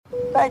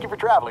Thank you for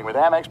traveling with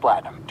Amex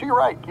Platinum. To your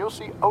right, you'll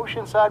see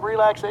oceanside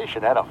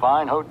relaxation at a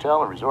fine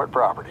hotel and resort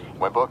property.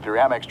 When booked through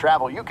Amex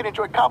Travel, you can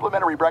enjoy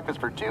complimentary breakfast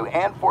for 2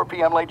 and 4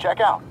 p.m. late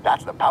checkout.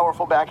 That's the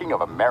powerful backing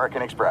of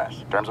American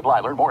Express. Terms apply.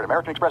 Learn more at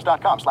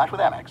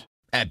americanexpress.com/withAmex.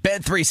 At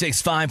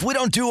Bet365, we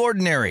don't do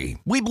ordinary.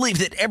 We believe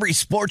that every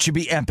sport should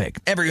be epic.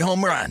 Every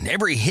home run,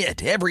 every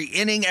hit, every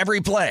inning, every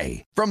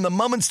play. From the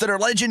moments that are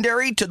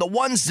legendary to the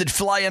ones that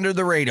fly under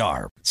the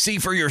radar. See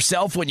for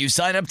yourself when you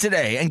sign up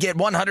today and get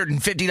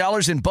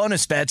 $150 in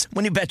bonus bets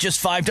when you bet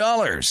just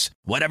 $5.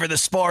 Whatever the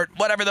sport,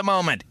 whatever the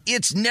moment,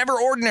 it's never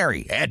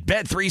ordinary at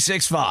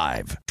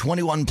Bet365.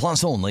 21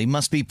 plus only.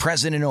 Must be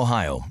present in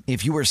Ohio.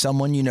 If you or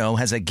someone you know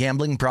has a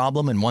gambling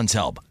problem and wants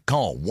help,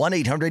 call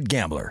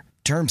 1-800-GAMBLER.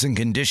 Terms and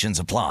conditions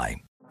apply.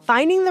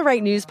 Finding the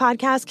right news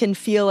podcast can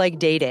feel like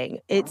dating.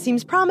 It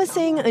seems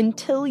promising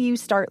until you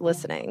start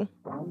listening.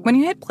 When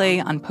you hit play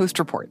on Post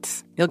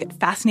Reports, you'll get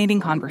fascinating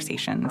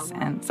conversations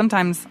and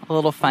sometimes a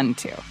little fun,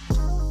 too.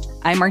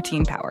 I'm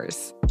Martine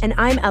Powers. And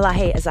I'm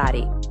Elahe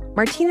Azadi.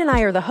 Martine and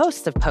I are the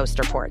hosts of Post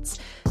Reports.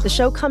 The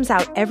show comes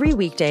out every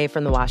weekday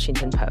from the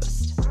Washington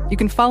Post. You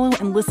can follow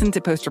and listen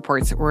to Post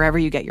Reports wherever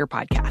you get your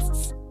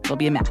podcasts. It'll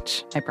be a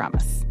match, I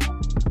promise.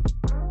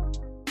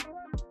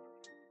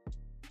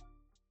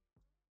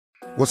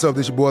 What's up?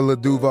 This your boy Lil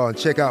Duval, and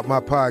check out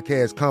my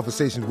podcast,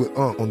 Conversations with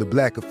Unc, on the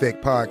Black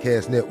Effect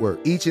Podcast Network.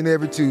 Each and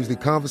every Tuesday,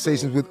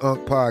 Conversations with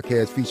Unc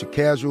podcast feature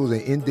casual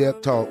and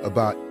in-depth talk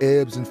about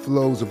ebbs and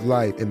flows of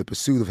life and the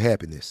pursuit of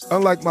happiness.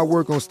 Unlike my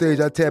work on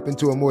stage, I tap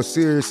into a more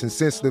serious and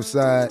sensitive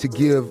side to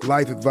give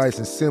life advice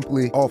and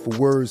simply offer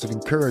words of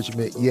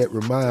encouragement, yet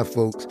remind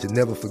folks to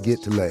never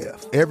forget to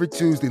laugh. Every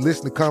Tuesday,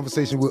 listen to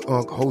Conversations with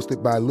Unc,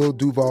 hosted by Lil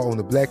Duval on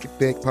the Black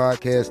Effect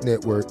Podcast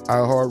Network,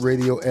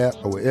 iHeartRadio app,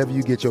 or wherever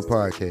you get your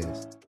podcasts.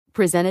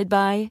 Presented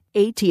by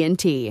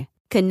AT&T.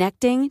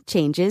 Connecting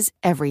changes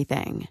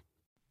everything.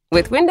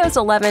 With Windows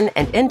 11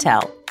 and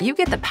Intel, you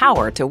get the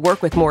power to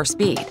work with more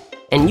speed.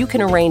 And you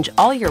can arrange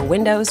all your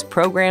Windows,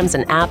 programs,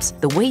 and apps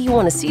the way you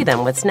want to see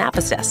them with Snap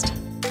Assist.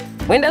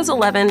 Windows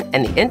 11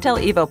 and the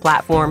Intel Evo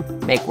platform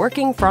make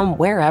working from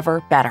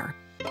wherever better.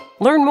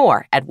 Learn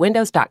more at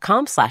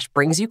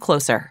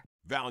windows.com/brings-you-closer.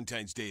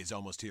 Valentine's Day is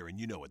almost here, and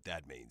you know what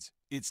that means.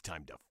 It's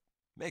time to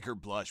make her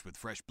blush with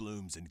fresh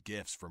blooms and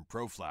gifts from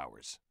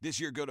ProFlowers. This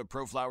year, go to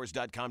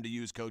proflowers.com to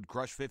use code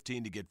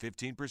CRUSH15 to get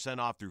 15%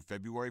 off through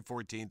February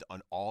 14th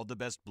on all the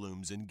best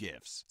blooms and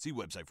gifts. See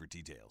website for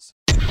details.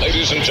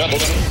 Ladies and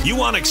gentlemen, you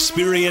want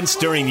experience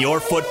during your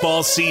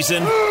football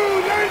season?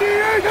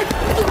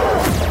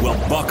 Well,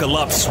 buckle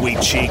up,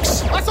 sweet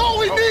cheeks. That's all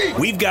we need.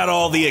 We've got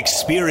all the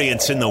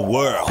experience in the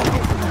world.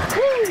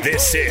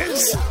 This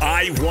is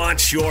I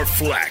Want Your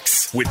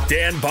Flex with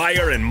Dan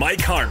Beyer and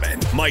Mike Harmon.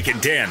 Mike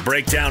and Dan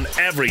break down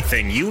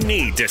everything you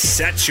need to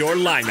set your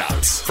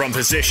lineups. From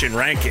position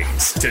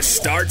rankings to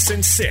starts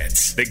and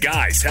sits, the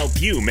guys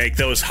help you make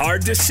those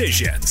hard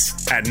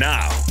decisions. And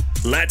now,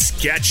 let's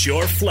get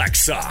your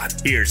flex on.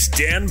 Here's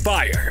Dan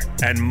Beyer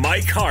and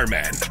Mike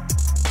Harmon.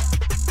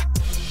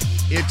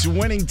 It's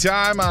winning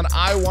time on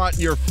I Want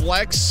Your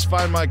Flex.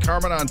 Find Mike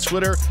Harmon on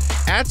Twitter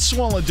at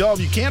Swollen Dome.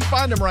 You can't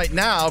find him right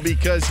now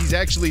because he's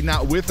actually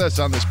not with us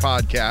on this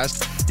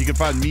podcast. You can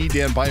find me,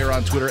 Dan Beyer,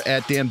 on Twitter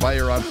at Dan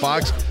Beyer on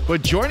Fox.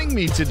 But joining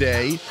me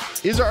today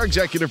is our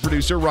executive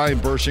producer, Ryan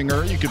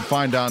Bershinger. You can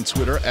find on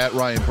Twitter at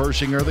Ryan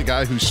Bershinger, the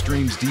guy who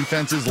streams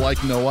defenses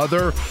like no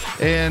other.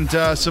 And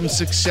some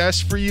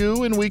success for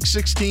you in Week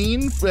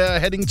 16,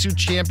 heading to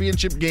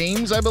championship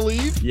games, I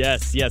believe.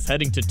 Yes,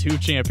 heading to 2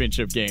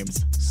 championship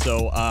games.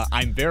 So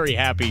I'm very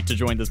happy to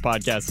join this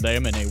podcast today.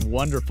 I'm in a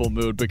wonderful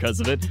mood because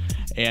of it.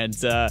 And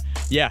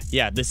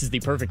this is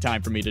the perfect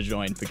time for me to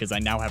join because I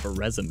now have a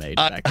resume to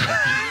back it up.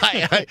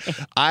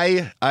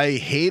 I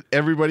hate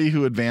everybody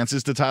who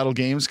advances to title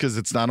games because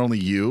it's not only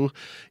you,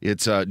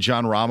 it's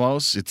John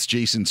Ramos, it's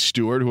Jason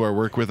Stewart, who I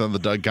work with on the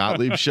Doug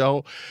Gottlieb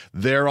show.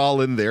 They're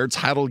all in their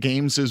title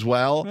games as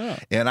well. Yeah.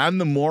 And I'm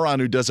the moron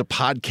who does a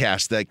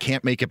podcast that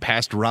can't make it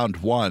past round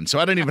 1. So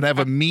I don't even have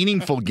a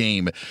meaningful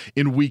game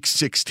in Week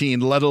 16,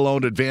 let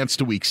alone advance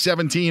to Week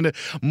 17.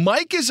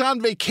 Mike is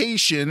on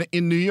vacation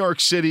in New York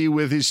City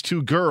with his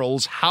 2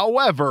 girls.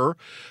 However,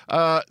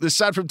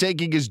 aside from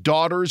taking his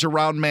daughters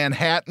around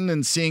Manhattan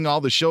and seeing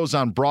all the shows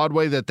on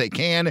Broadway that they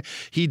can,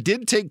 he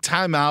did take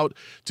time out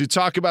to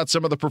talk about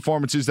some of the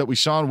performances that we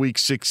saw in Week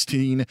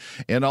 16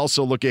 and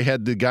also look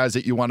ahead to guys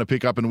that you want to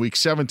pick up in Week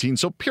 17.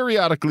 So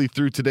periodically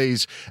through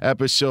today's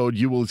episode,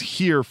 you will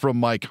hear from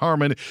Mike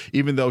Harmon,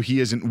 even though he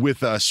isn't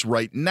with us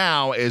right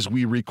now as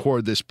we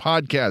record this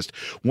podcast.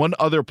 One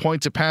other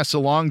point to pass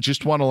along,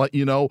 just want to let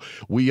you know,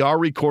 we are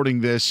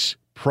recording this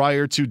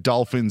prior to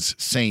Dolphins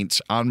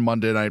Saints on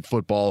Monday Night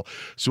Football.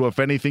 So if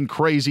anything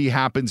crazy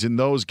happens in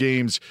those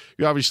games,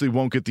 you obviously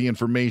won't get the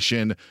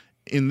information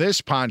in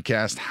this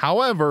podcast.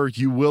 However,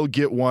 you will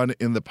get one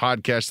in the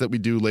podcast that we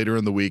do later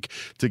in the week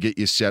to get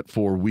you set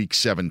for Week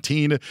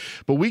 17.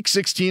 But Week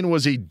 16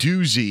 was a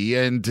doozy.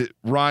 And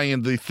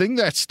Ryan, the thing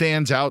that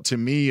stands out to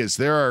me is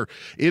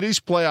it is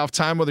playoff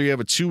time, whether you have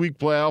a 2-week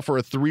playoff or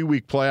a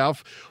 3-week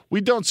playoff.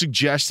 We don't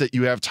suggest that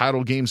you have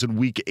title games in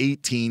week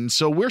 18,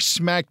 so we're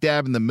smack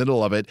dab in the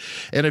middle of it.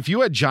 And if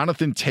you had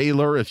Jonathan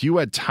Taylor, if you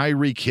had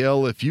Tyreek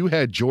Hill, if you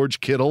had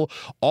George Kittle,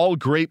 all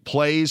great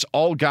plays,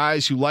 all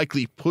guys who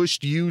likely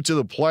pushed you to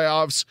the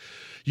playoffs,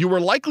 you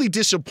were likely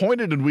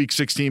disappointed in week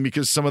 16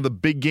 because some of the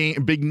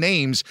big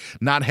names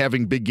not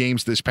having big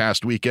games this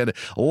past weekend.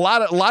 A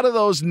lot of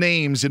those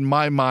names, in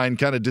my mind,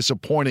 kind of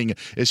disappointing,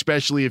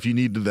 especially if you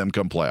needed them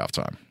come playoff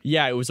time.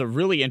 Yeah, it was a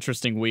really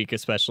interesting week,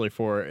 especially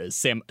for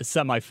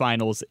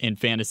semifinals in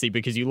fantasy,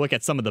 because you look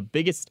at some of the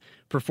biggest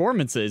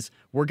performances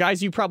were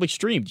guys you probably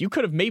streamed. You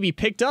could have maybe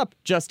picked up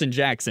Justin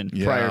Jackson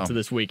prior to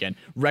this weekend.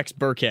 Rex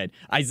Burkhead.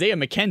 Isaiah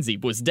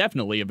McKenzie was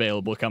definitely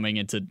available coming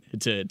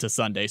into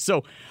Sunday.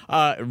 So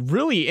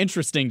really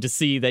interesting to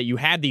see that you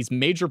had these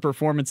major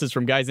performances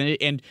from guys.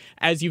 And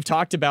as you've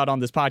talked about on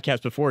this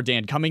podcast before,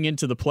 Dan, coming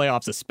into the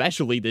playoffs,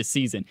 especially this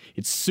season,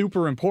 it's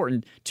super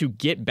important to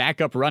get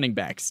backup running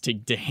backs,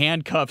 to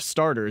handcuff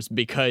starters,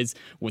 because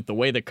with the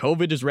way that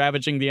COVID is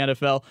ravaging the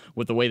NFL,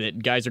 with the way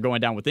that guys are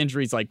going down with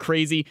injuries like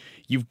crazy,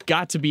 you've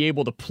got to be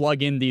able to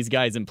plug in these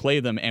guys and play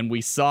them. And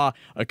we saw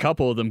a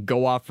couple of them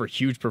go off for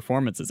huge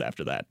performances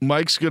after that.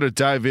 Mike's going to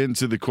dive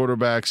into the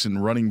quarterbacks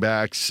and running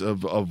backs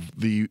of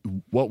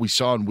what we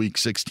saw in week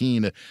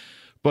 16.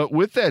 But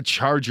with that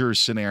Chargers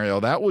scenario,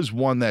 that was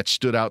one that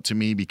stood out to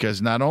me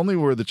because not only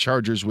were the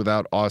Chargers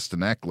without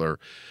Austin Eckler,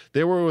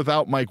 they were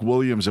without Mike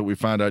Williams, that we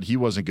found out he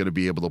wasn't going to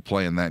be able to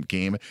play in that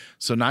game.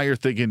 So now you're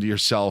thinking to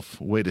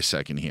yourself, wait a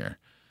second here.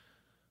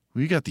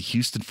 We got the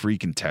Houston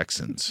freaking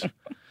Texans.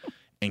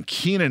 And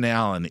Keenan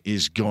Allen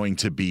is going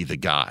to be the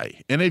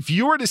guy. And if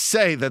you were to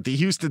say that the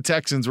Houston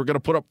Texans were going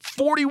to put up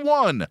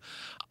 41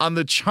 on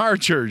the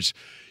Chargers,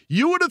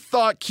 you would have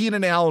thought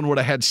Keenan Allen would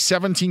have had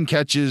 17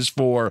 catches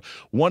for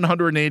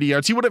 180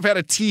 yards. He would have had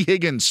a T.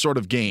 Higgins sort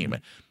of game.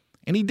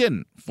 And he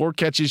didn't. 4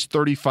 catches,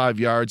 35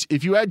 yards.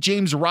 If you had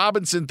James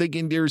Robinson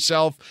thinking to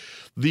yourself,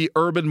 the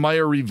Urban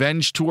Meyer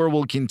revenge tour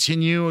will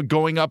continue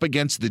going up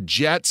against the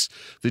Jets.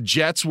 The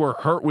Jets were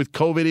hurt with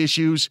COVID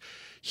issues.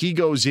 He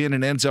goes in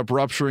and ends up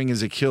rupturing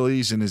his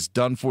Achilles and is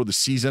done for the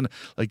season.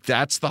 Like,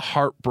 that's the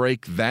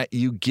heartbreak that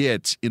you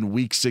get in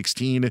week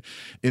 16.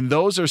 And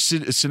those are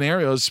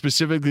scenarios,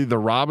 specifically the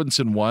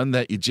Robinson one,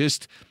 that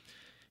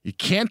you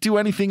can't do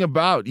anything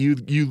about.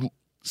 You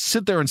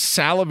sit there and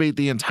salivate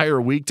the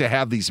entire week to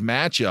have these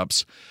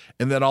matchups,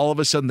 and then all of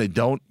a sudden they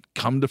don't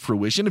come to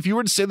fruition. If you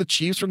were to say the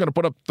Chiefs were going to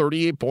put up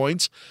 38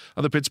 points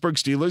on the Pittsburgh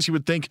Steelers, you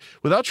would think,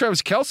 without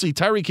Travis Kelce,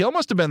 Tyreek Hill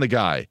must have been the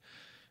guy.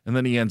 And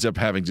then he ends up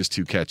having just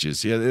 2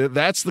 catches. Yeah,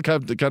 that's the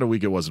kind of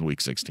week it was in week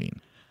 16.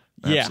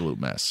 Absolute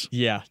mess.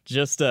 Yeah,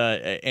 just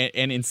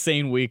an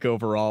insane week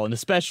overall, and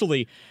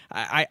especially,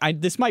 I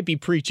this might be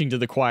preaching to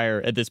the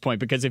choir at this point,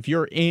 because if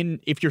you're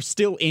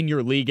still in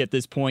your league at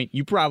this point,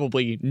 you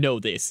probably know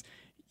this.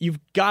 You've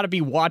got to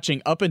be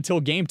watching up until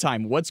game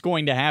time what's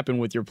going to happen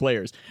with your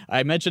players.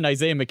 I mentioned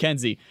Isaiah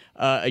McKenzie.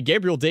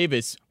 Gabriel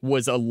Davis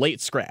was a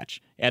late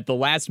scratch at the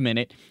last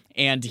minute,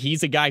 and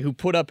he's a guy who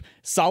put up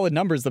solid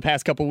numbers the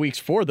past couple weeks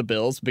for the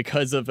Bills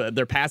because of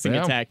their passing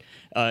attack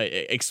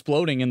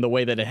exploding in the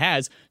way that it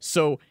has.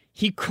 So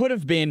he could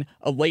have been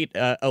a late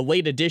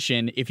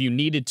addition if you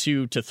needed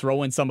to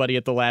throw in somebody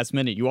at the last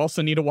minute. You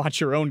also need to watch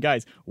your own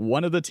guys.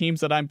 One of the teams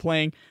that I'm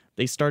playing,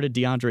 they started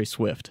DeAndre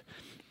Swift,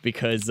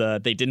 because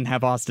they didn't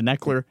have Austin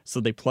Eckler,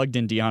 so they plugged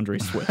in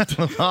DeAndre Swift.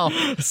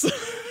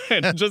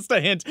 Just a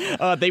hint.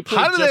 How did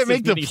they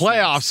make the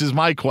playoffs is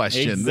my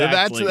question.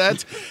 Exactly.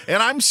 That's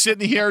and I'm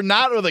sitting here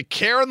not with a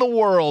care in the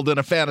world in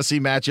a fantasy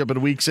matchup in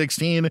week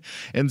 16,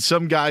 and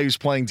some guy who's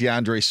playing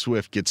DeAndre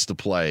Swift gets to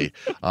play.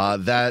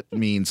 That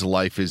means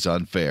life is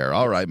unfair.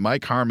 All right,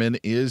 Mike Harmon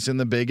is in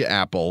the Big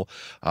Apple.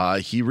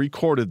 He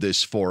recorded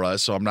this for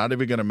us, so I'm not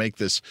even going to make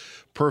this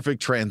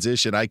perfect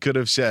transition. I could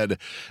have said,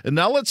 and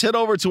now let's head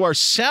over to our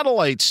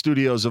satellite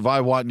studios of I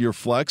Want Your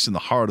Flex in the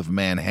heart of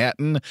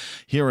Manhattan.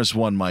 Here is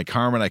one Mike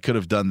Harmon. I could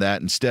have done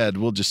that. Instead,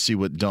 we'll just see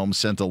what Dome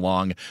sent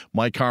along.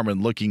 Mike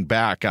Harmon looking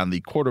back on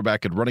the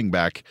quarterback and running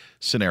back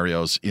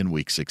scenarios in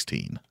week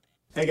 16.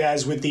 Hey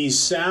guys, with these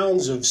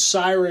sounds of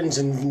sirens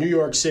in New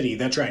York City,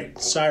 that's right,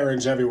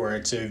 sirens everywhere.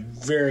 It's a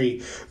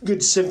very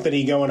good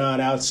symphony going on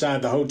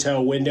outside the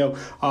hotel window.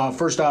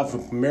 First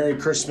off, Merry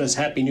Christmas,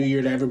 Happy New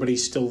Year to everybody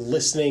still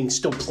listening,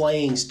 still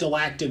playing, still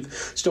active,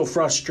 still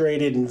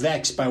frustrated and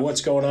vexed by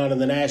what's going on in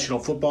the National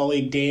Football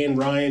League. Dan,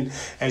 Ryan,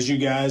 as you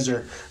guys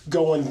are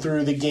going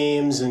through the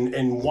games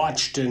and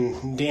watched,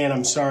 and Dan,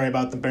 I'm sorry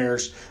about the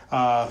Bears.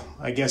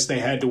 I guess they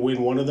had to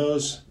win one of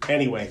those.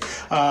 Anyway,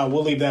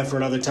 we'll leave that for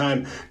another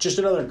time.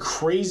 Just another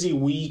crazy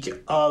week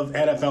of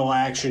NFL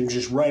action,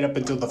 just right up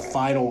until the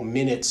final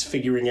minutes,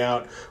 figuring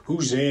out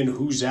who's in,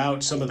 who's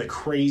out, some of the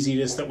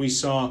craziness that we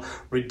saw,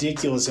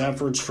 ridiculous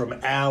efforts from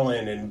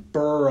Allen and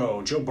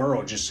Burrow. Joe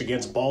Burrow just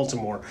against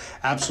Baltimore,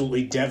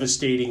 absolutely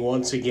devastating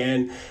once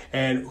again.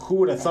 And who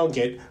would have thunk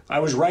it? I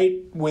was right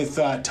with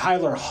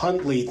Tyler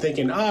Huntley,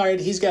 thinking, all right,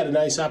 he's got a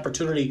nice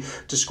opportunity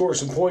to score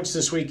some points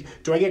this week.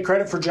 Do I get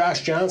credit for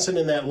Josh Johnson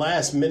in that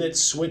last minute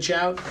switch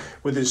out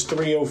with his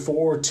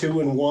 304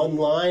 2-1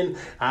 line?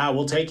 win.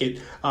 We'll take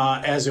it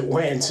as it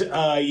went.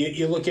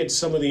 You look at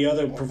some of the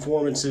other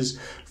performances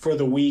for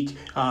the week,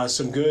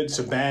 some good,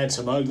 some bad,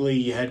 some ugly.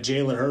 You had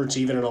Jalen Hurts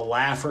even in a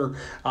laugher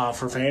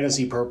for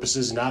fantasy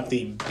purposes, not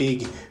the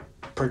big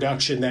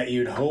production that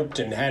you'd hoped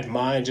and had in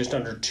mind, just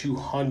under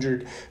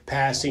 200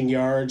 passing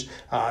yards,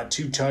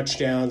 2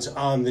 touchdowns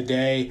on the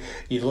day.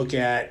 You look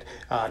at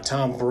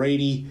Tom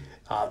Brady,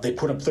 they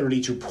put up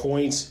 32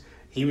 points.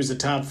 He was the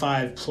top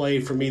 5 play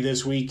for me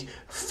this week,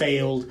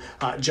 failed.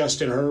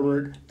 Justin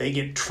Herbert, they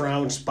get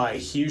trounced by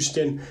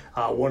Houston,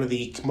 one of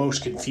the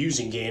most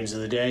confusing games of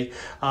the day,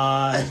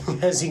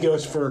 as he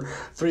goes for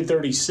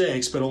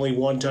 336, but only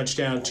 1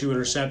 touchdown, 2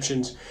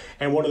 interceptions.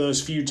 And one of those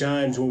few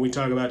times when we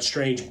talk about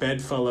strange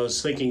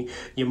bedfellows, thinking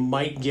you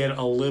might get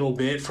a little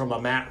bit from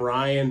a Matt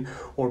Ryan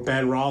or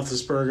Ben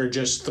Roethlisberger,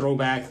 just throw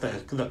back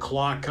the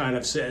clock kind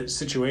of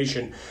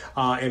situation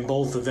in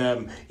both of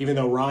them, even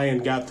though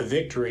Ryan got the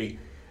victory.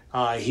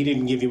 He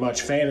didn't give you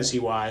much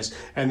fantasy-wise.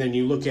 And then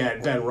you look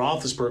at Ben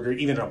Roethlisberger,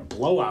 even in a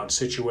blowout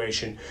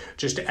situation,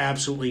 just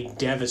absolutely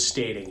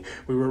devastating.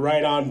 We were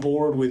right on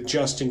board with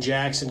Justin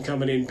Jackson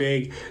coming in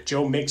big.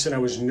 Joe Mixon I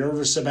was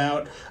nervous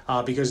about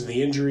because of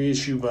the injury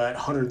issue, but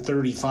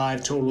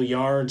 135 total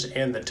yards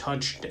and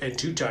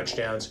 2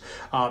 touchdowns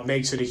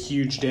makes it a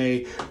huge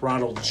day.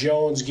 Ronald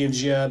Jones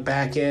gives you a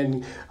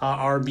back-end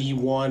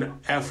RB1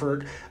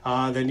 effort.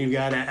 Then you've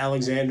got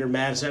Alexander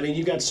Madison. I mean,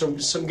 you've got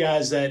some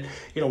guys that,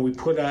 we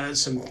put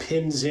some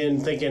pins in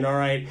thinking, all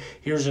right,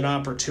 here's an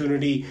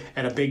opportunity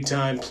and a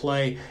big-time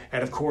play.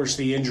 And, of course,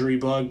 the injury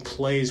bug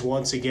plays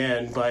once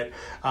again. But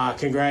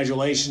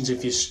congratulations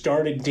if you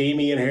started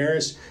Damian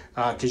Harris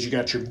because you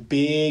got your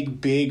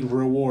big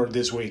reward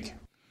this week.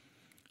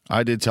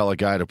 I did tell a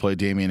guy to play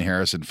Damian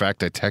Harris. In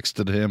fact, I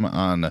texted him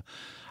on,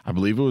 I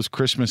believe it was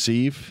Christmas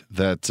Eve,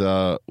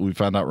 that we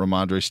found out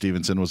Ramondre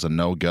Stevenson was a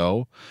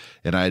no-go.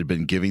 And I had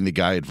been giving the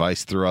guy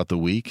advice throughout the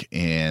week,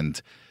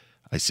 and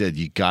I said,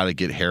 you got to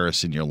get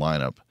Harris in your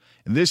lineup.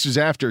 And this was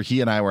after he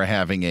and I were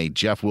having a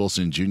Jeff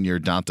Wilson Jr.,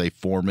 Dante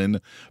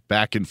Foreman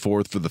back and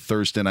forth for the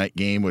Thursday night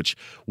game, which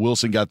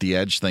Wilson got the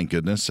edge, thank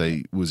goodness.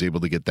 I was able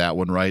to get that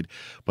one right.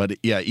 But,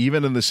 yeah,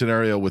 even in the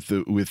scenario with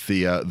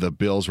the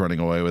Bills running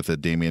away with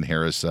it, Damian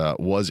Harris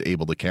was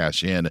able to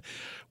cash in.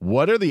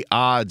 What are the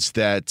odds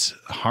that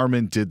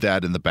Harmon did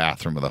that in the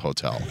bathroom of the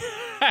hotel?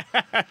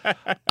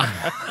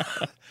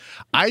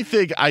 I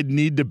think I'd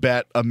need to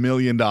bet $1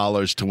 million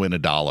to win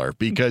 $1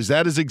 because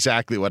that is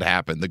exactly what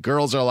happened. The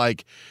girls are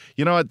like,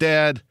 you know what,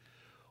 Dad?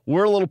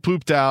 We're a little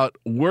pooped out.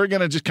 We're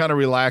going to just kind of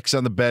relax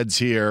on the beds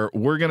here.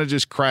 We're going to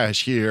just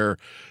crash here.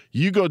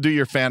 You go do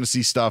your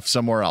fantasy stuff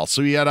somewhere else.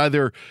 So he had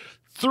either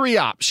 3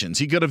 options.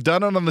 He could have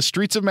done it on the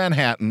streets of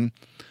Manhattan,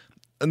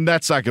 and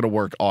that's not going to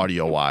work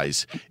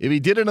audio-wise. If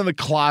he did it in the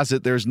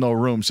closet, there's no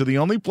room. So the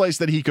only place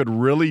that he could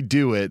really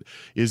do it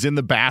is in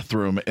the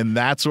bathroom, and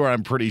that's where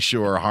I'm pretty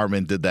sure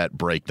Harmon did that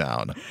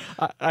breakdown.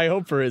 I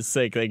hope for his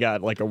sake they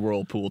got like a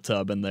whirlpool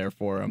tub in there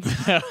for him.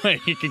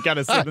 He can kind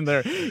of sit in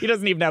there. He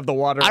doesn't even have the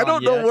water I on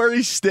don't yet. know where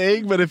he's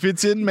staying, but if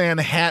it's in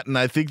Manhattan,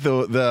 I think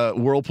the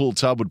whirlpool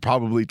tub would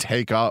probably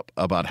take up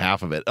about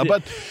half of it.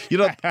 But,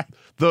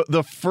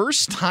 the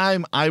first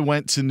time I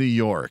went to New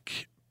York,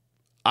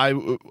 I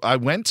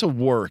went to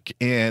work,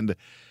 and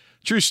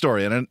true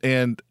story,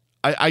 and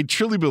I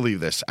truly believe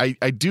this.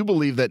 I do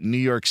believe that New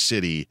York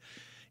City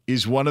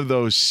is one of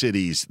those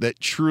cities that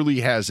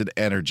truly has an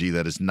energy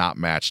that is not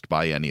matched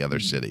by any other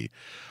city.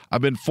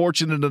 I've been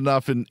fortunate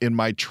enough in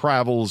my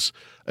travels,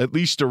 at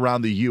least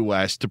around the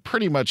U.S., to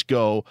pretty much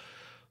go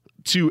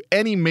to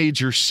any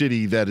major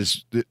city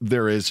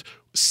there is.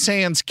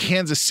 Sans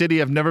Kansas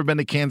City. I've never been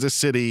to Kansas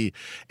City,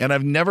 and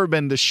I've never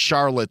been to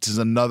Charlotte is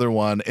another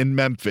one, and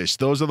Memphis.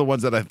 Those are the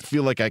ones that I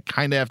feel like I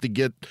kind of have to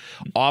get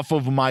off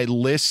of my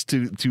list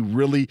to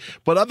really,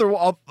 but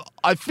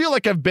I feel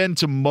like I've been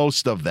to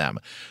most of them.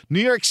 New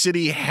York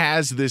City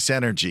has this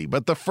energy,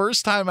 but the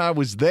first time I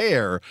was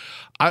there,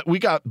 we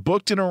got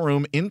booked in a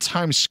room in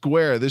Times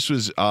Square. This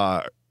was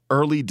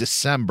early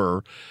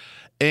December,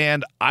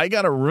 and I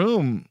got a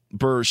room,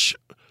 Bersh,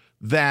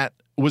 that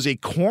was a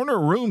corner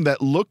room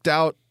that looked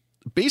out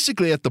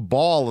basically at the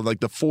ball of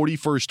like the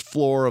 41st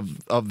floor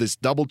of this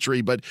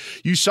DoubleTree, but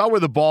you saw where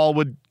the ball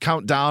would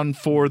count down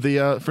for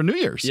New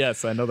Year's.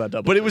 Yes, I know that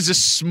DoubleTree. But it was a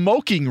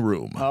smoking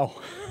room.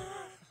 Oh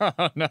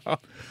no.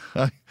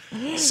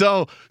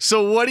 So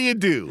what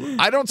do?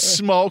 I don't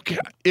smoke.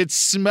 It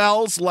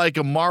smells like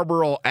a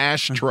Marlboro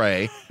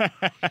ashtray.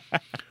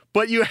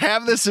 But you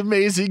have this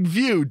amazing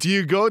view. Do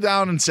you go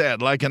down and say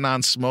I'd like a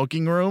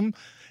non-smoking room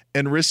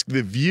and risk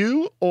the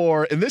view?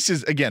 And this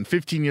is, again,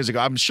 15 years ago.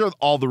 I'm sure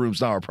all the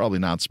rooms now are probably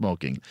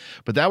non-smoking.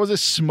 But that was a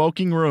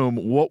smoking room.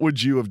 What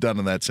would you have done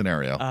in that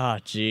scenario? Oh,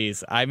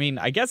 geez. I mean,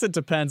 I guess it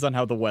depends on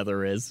how the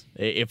weather is.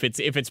 If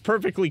it's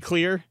perfectly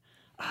clear,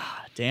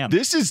 damn.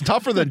 This is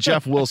tougher than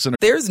Jeff Wilson.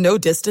 There's no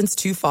distance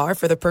too far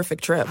for the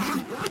perfect trip.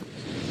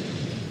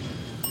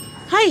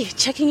 Hi,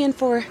 checking in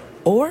for...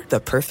 Or the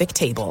perfect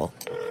table.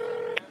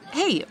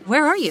 Hey,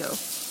 where are you?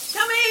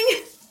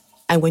 Coming!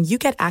 And when you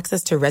get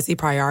access to Resi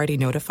Priority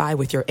Notify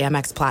with your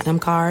Amex Platinum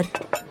card...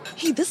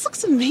 Hey, this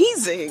looks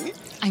amazing.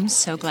 I'm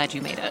so glad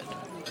you made it.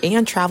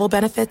 And travel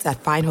benefits at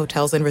fine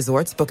hotels and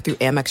resorts booked through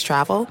Amex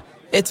Travel.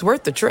 It's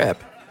worth the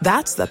trip.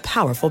 That's the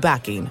powerful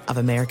backing of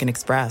American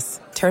Express.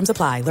 Terms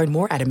apply. Learn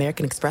more at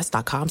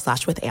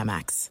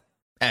americanexpress.com/withAmex.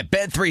 At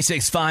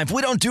Bet365,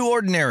 we don't do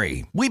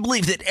ordinary. We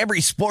believe that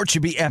every sport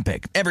should be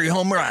epic. Every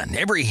home run,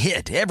 every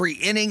hit, every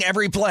inning,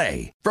 every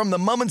play. From the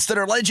moments that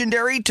are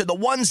legendary to the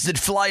ones that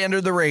fly under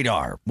the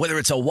radar. Whether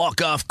it's a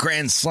walk-off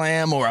grand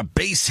slam or a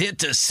base hit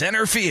to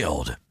center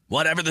field.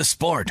 Whatever the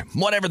sport,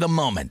 whatever the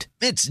moment.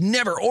 It's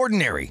never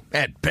ordinary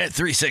at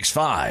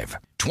Bet365.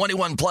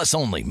 21 plus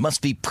only. Must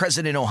be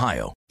present in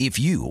Ohio. If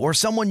you or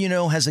someone you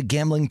know has a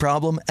gambling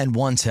problem and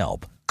wants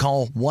help,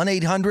 call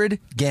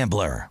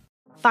 1-800-GAMBLER.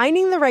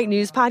 Finding the right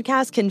news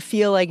podcast can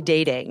feel like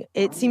dating.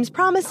 It seems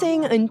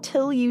promising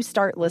until you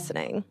start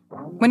listening.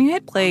 When you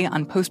hit play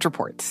on Post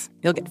Reports,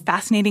 you'll get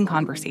fascinating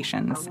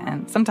conversations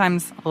and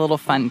sometimes a little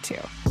fun, too.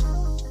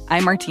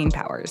 I'm Martine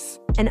Powers.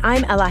 And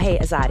I'm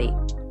Elahe Azadi.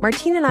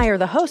 Martine and I are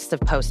the hosts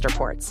of Post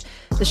Reports.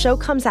 The show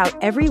comes out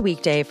every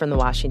weekday from the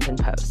Washington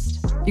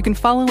Post. You can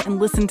follow and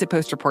listen to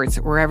Post Reports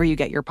wherever you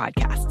get your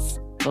podcasts.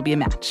 It'll be a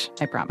match,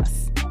 I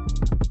promise.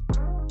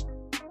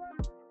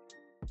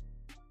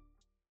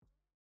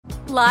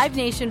 Live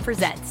Nation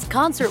presents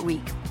Concert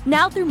Week.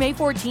 Now through May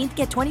 14th,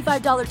 get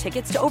 $25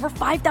 tickets to over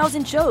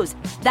 5,000 shows.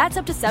 That's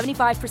up to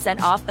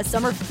 75% off a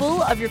summer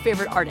full of your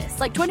favorite artists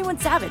like 21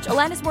 Savage,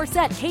 Alanis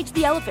Morissette, Cage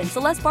the Elephant,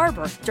 Celeste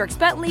Barber, Dierks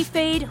Bentley,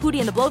 Fade, Hootie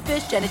and the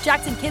Blowfish, Janet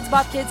Jackson, Kidz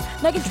Bop Kids,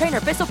 Meghan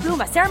Trainor, Bissell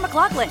Pluma, Sarah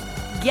McLachlan.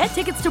 Get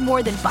tickets to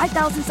more than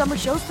 5,000 summer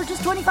shows for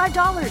just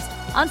 $25.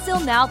 Until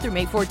now through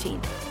May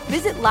 14th.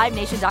 Visit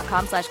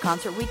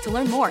LiveNation.com/Concert Week to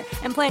learn more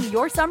and plan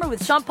your summer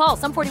with Sean Paul,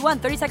 Sum 41,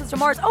 30 Seconds to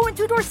Mars, and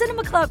Two Door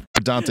Cinema Club.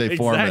 Dante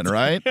Foreman,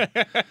 right?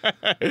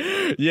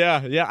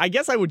 Yeah. I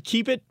guess I would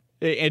keep it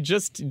and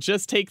just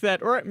take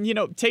that, or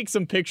take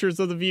some pictures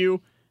of the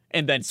view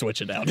and then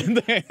switch it out.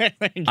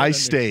 I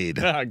stayed,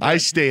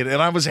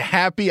 and I was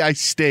happy I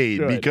stayed.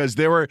 Good. Because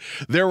there were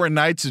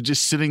nights of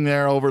just sitting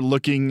there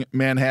overlooking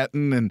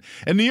Manhattan and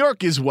New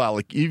York as well.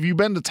 Like, if you've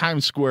been to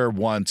Times Square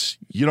once,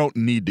 you don't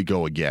need to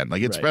go again.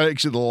 Like, it's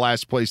actually the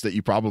last place that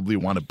you probably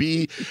want to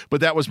be.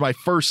 But that was my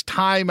first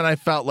time, and I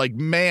felt like,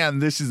 man,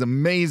 this is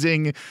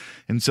amazing.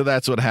 And so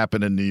that's what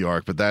happened in New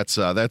York. But that's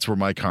where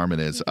Mike Harmon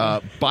is.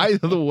 By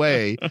the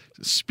way,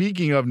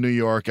 speaking of New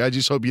York, I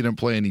just hope you didn't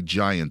play any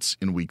Giants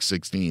in Week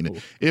 16. Ooh.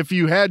 If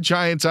you had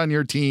Giants on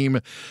your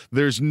team,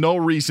 there's no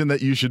reason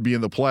that you should be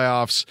in the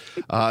playoffs.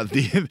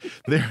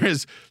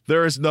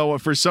 There is no.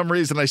 For some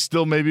reason, I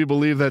still maybe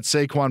believe that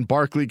Saquon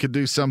Barkley could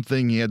do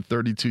something. He had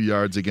 32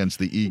 yards against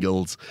the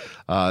Eagles.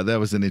 That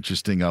was an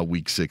interesting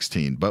Week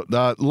 16. But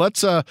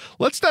let's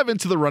dive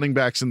into the running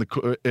backs and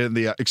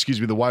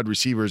the wide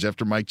receivers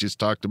after Mike just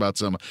talked about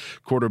some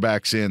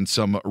quarterbacks and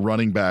some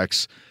running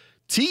backs.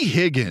 T.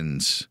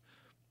 Higgins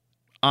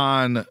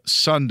on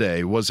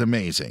Sunday was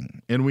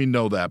amazing, and we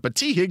know that. But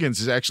T. Higgins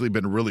has actually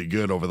been really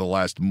good over the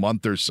last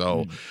month or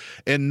so.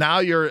 And now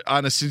you're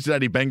on a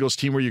Cincinnati Bengals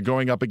team where you're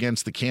going up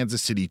against the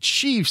Kansas City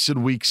Chiefs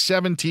in Week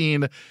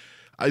 17.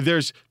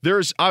 There's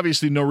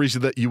obviously no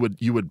reason that you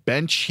would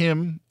bench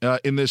him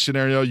in this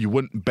scenario. You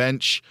wouldn't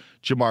bench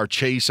Jamar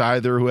Chase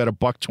either, who had a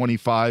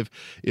 $125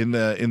 in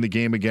the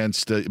game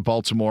against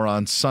Baltimore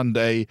on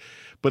Sunday.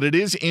 But it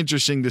is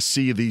interesting to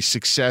see the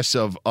success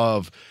of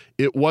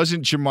it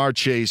wasn't Jamar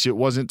Chase, it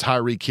wasn't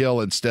Tyreek Hill.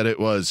 Instead, it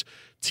was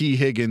T.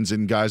 Higgins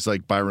and guys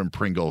like Byron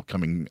Pringle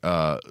coming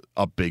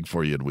up big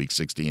for you in Week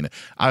 16.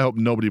 I hope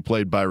nobody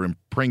played Byron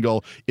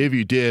Pringle. If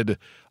you did,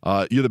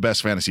 you're the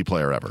best fantasy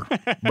player ever.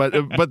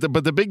 But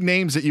the big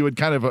names that you had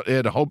kind of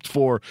had hoped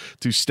for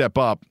to step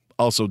up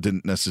also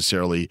didn't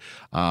necessarily.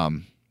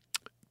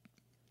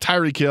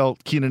 Tyreek Hill,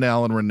 Keenan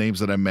Allen were names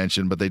that I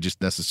mentioned, but they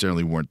just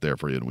necessarily weren't there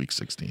for you in Week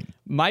 16.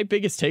 My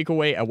biggest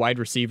takeaway at wide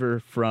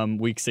receiver from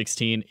Week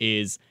 16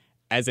 is,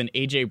 as an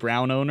A.J.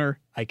 Brown owner,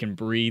 I can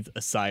breathe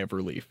a sigh of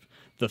relief.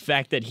 The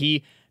fact that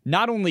he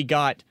not only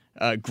got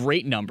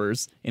great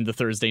numbers in the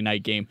Thursday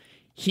night game,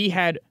 he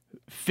had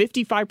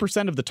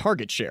 55% of the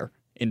target share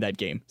in that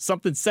game.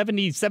 Something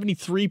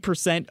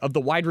 73% of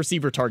the wide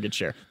receiver target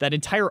share. That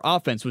entire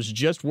offense was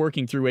just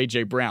working through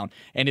A.J. Brown.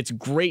 And it's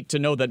great to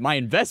know that my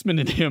investment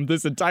in him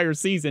this entire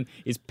season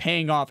is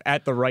paying off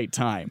at the right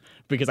time.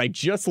 Because I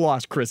just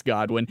lost Chris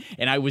Godwin,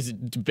 and I was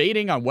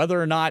debating on whether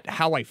or not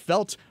how I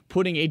felt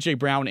putting A.J.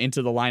 Brown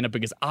into the lineup,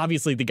 because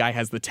obviously the guy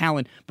has the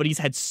talent, but he's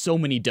had so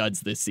many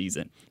duds this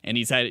season. And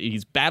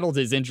he's battled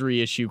his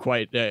injury issue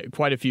quite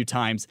a few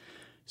times.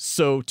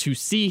 So to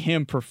see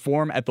him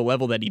perform at the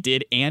level that he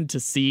did, and to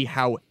see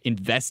how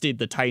invested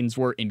the Titans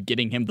were in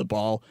getting him the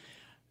ball,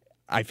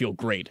 I feel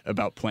great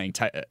about playing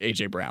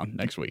A.J. Brown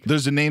next week.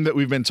 There's a name that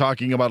we've been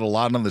talking about a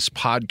lot on this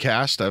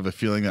podcast. I have a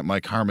feeling that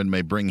Mike Harmon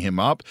may bring him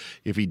up.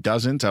 If he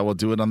doesn't, I will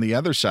do it on the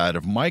other side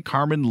of Mike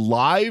Harmon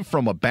live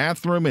from a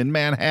bathroom in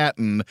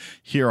Manhattan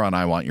here on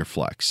I Want Your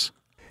Flex.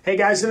 Hey,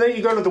 guys, and then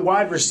you go to the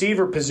wide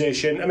receiver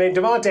position. I mean,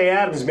 Davante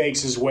Adams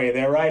makes his way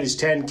there, right? His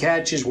 10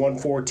 catches,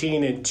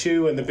 114 and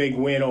 2, and the big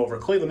win over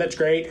Cleveland. That's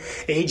great.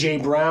 A.J.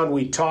 Brown,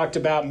 we talked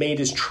about, made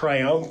his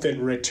triumphant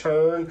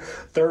return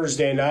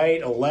Thursday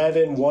night,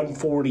 11,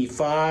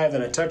 145,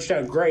 and a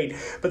touchdown. Great.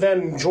 But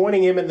then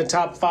joining him in the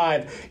top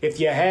 5, if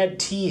you had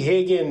T.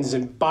 Higgins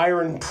and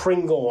Byron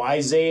Pringle,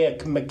 Isaiah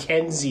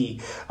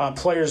McKenzie,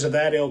 players of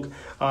that ilk,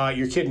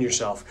 you're kidding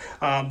yourself.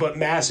 But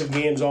massive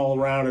games all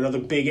around. Another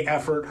big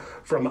effort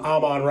from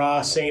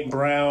Amon-Ra St.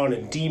 Brown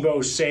and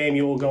Deebo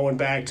Samuel going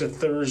back to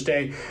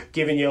Thursday,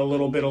 giving you a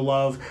little bit of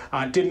love.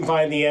 Didn't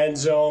find the end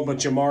zone, but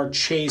Jamar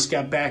Chase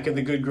got back in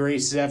the good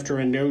graces after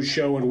a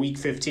no-show in Week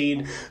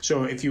 15.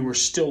 So if you were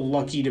still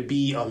lucky to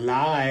be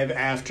alive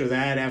after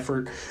that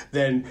effort,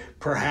 then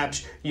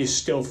perhaps you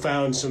still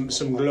found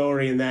some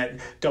glory in that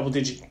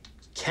double-digit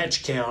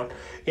catch count.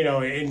 You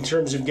know, in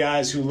terms of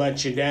guys who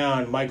let you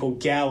down, Michael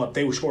Gallup,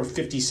 they scored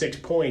 56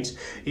 points.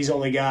 He's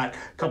only got a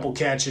couple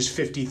catches,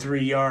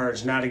 53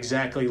 yards, not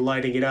exactly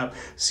lighting it up.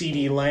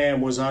 CeeDee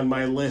Lamb was on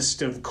my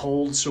list of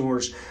cold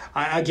sores.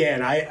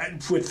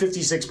 With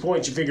 56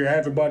 points, you figure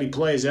everybody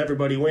plays,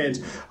 everybody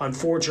wins.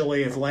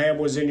 Unfortunately, if Lamb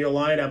was in your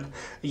lineup,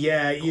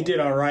 yeah, you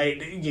did all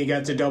right. You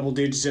got to double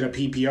digits in a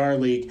PPR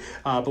league,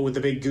 but with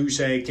the big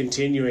goose egg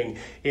continuing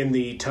in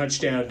the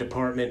touchdown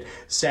department,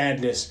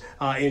 sadness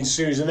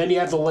ensues. And then you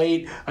have the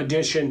late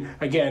addition,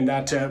 again,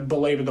 not to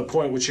belabor the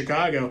point with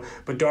Chicago,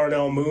 but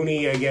Darnell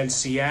Mooney against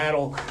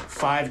Seattle,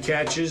 5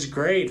 catches,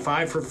 great,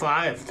 5 for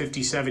 5,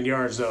 57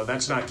 yards though.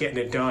 That's not getting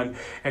it done.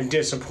 And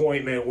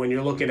disappointment when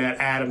you're looking at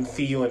Adam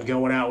Thielen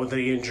going out with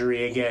the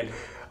injury again.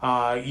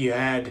 You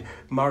had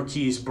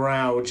Marquise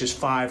Brown, which is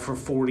 5 for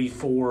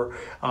 44,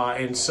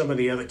 and some of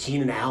the other,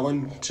 Keenan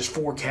Allen, just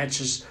 4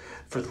 catches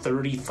for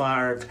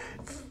 35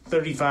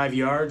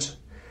 yards.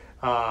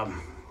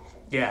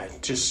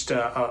 Just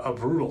a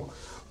brutal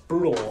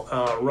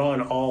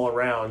run all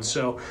around.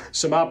 So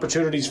some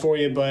opportunities for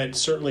you, but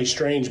certainly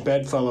strange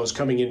bedfellows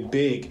coming in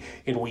big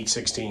in Week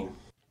 16.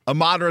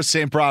 Amon-Ra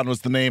St. Brown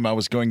was the name I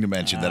was going to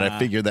mention that I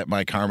figured that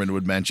Mike Harmon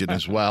would mention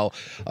as well,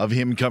 of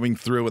him coming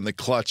through in the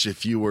clutch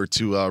if you were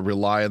to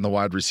rely on the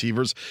wide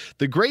receivers.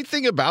 The great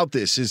thing about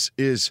this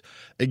is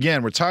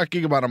again, we're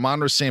talking about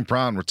Amon-Ra St.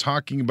 Brown. We're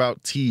talking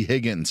about T.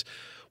 Higgins.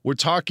 We're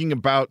talking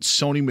about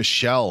Sony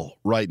Michel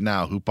right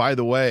now, who, by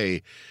the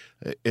way,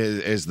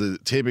 as the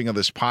taping of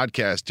this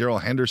podcast, Darrell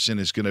Henderson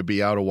is going to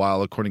be out a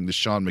while, according to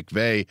Sean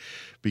McVay,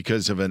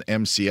 because of an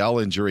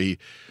MCL injury.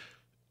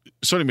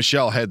 Sony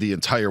Michel had the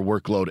entire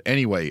workload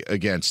anyway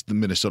against the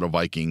Minnesota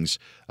Vikings.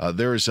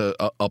 There's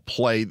a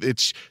play.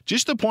 It's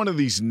just the point of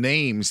these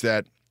names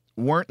that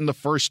weren't in the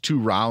first 2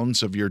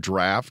 rounds of your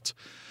draft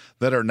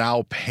that are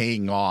now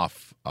paying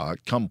off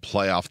come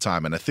playoff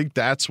time. And I think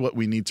that's what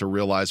we need to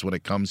realize when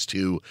it comes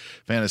to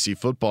fantasy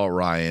football,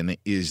 Ryan,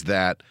 is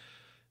that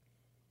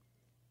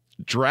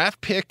draft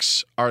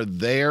picks are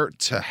there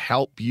to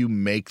help you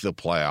make the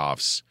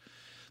playoffs.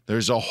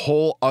 There's a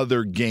whole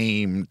other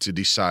game to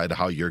decide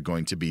how you're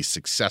going to be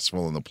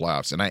successful in the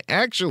playoffs. And I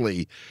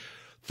actually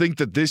think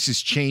that this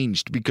has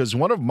changed because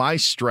one of my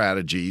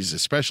strategies,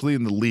 especially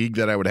in the league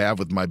that I would have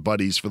with my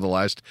buddies for the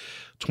last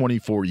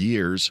 24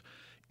 years,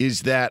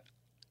 is that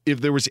if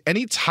there was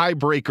any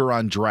tiebreaker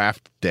on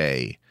draft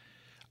day,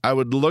 I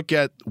would look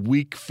at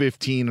week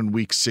 15 and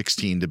week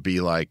 16 to be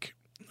like,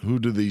 who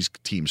do these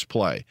teams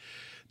play?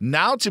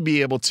 Now to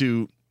be able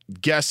to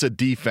guess if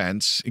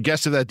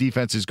that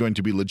defense is going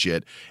to be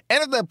legit,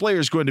 and if that player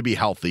is going to be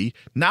healthy.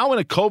 Now in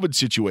a COVID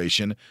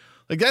situation,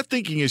 like that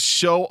thinking is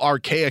so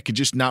archaic and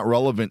just not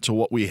relevant to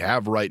what we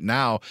have right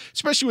now,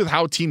 especially with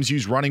how teams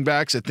use running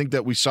backs. I think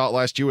that we saw it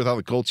last year with how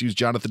the Colts used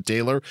Jonathan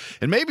Taylor,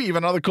 and maybe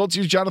even how the Colts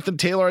used Jonathan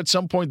Taylor at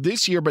some point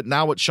this year, but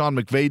now what Sean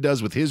McVay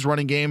does with his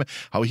running game,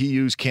 how he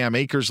used Cam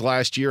Akers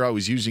last year, how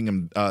he's using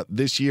him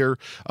this year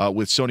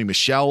with Sony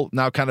Michel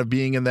now kind of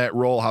being in that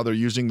role, how they're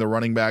using the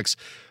running backs.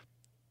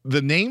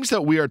 The names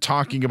that we are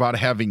talking about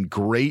having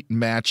great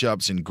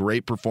matchups and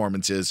great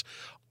performances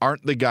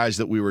aren't the guys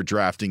that we were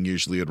drafting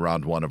usually in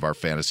round 1 of our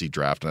fantasy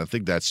draft, and I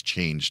think that's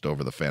changed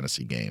over the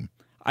fantasy game.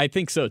 I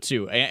think so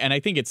too, and I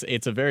think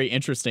it's a very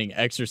interesting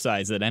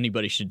exercise that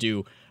anybody should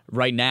do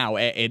right now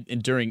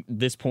during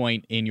this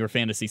point in your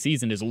fantasy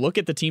season is look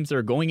at the teams that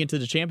are going into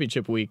the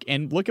championship week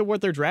and look at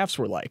what their drafts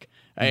were like.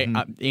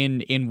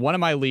 Mm-hmm. In one of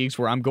my leagues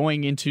where I'm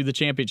going into the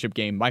championship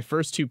game, my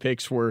first 2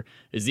 picks were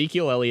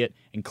Ezekiel Elliott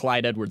and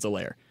Clyde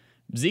Edwards-Helaire.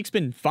 Zeke's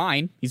been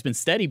fine. He's been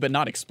steady, but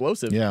not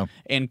explosive. Yeah.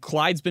 And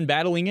Clyde's been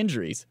battling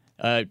injuries.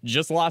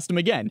 Just lost him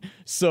again.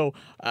 So,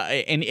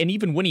 and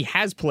even when he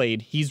has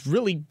played, he's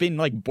really been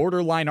like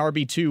borderline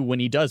RB2 when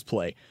he does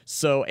play.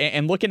 So,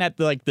 and looking at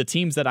the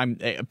teams that I'm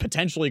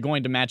potentially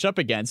going to match up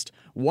against,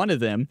 one of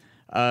them,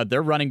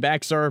 their running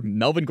backs are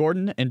Melvin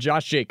Gordon and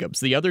Josh Jacobs.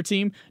 The other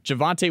team,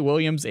 Javonte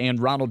Williams and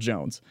Ronald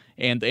Jones.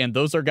 And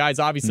those are guys,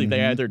 obviously,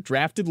 they either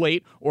drafted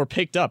late or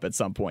picked up at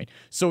some point.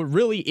 So it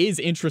really is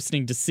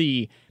interesting to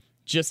see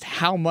just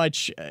how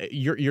much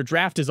your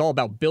draft is all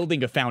about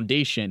building a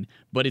foundation,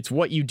 but it's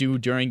what you do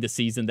during the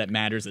season that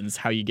matters, and it's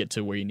how you get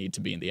to where you need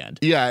to be in the end.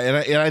 Yeah,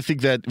 and I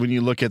think that when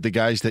you look at the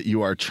guys that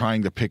you are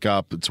trying to pick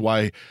up, it's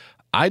why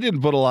I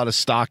didn't put a lot of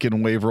stock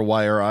in waiver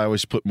wire. I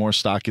always put more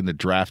stock into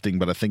drafting,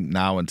 but I think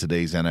now in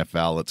today's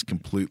NFL, it's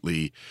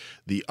completely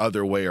the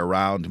other way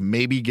around.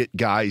 Maybe get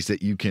guys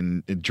that you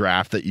can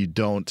draft that you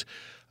don't.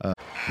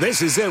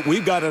 This is it.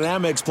 We've got an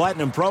Amex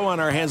Platinum Pro on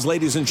our hands,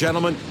 ladies and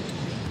gentlemen.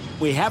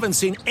 We haven't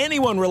seen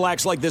anyone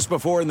relax like this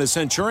before in the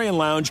Centurion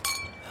Lounge.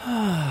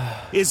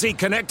 Is he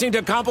connecting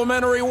to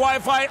complimentary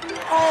Wi-Fi?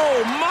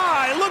 Oh,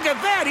 my. Look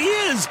at that. He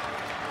is.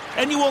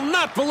 And you will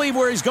not believe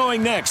where he's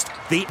going next.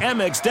 The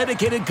Amex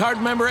dedicated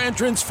card member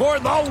entrance for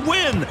the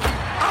win.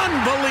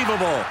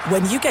 Unbelievable.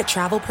 When you get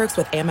travel perks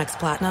with Amex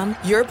Platinum,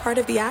 you're part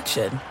of the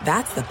action.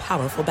 That's the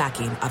powerful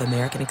backing of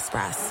American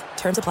Express.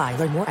 Terms apply.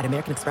 Learn more at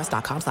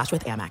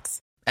americanexpress.com/withAmex.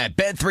 At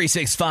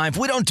Bet365,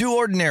 we don't do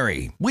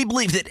ordinary. We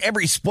believe that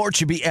every sport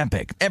should be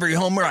epic. Every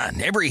home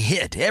run, every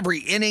hit, every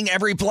inning,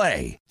 every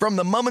play. From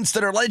the moments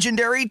that are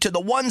legendary to the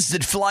ones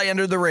that fly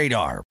under the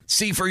radar.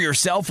 See for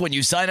yourself when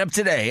you sign up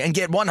today and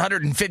get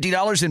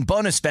 $150 in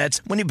bonus bets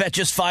when you bet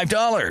just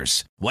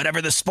 $5.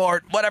 Whatever the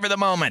sport, whatever the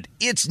moment,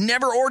 it's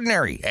never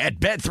ordinary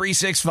at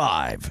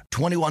Bet365.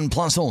 21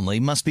 plus only.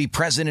 Must be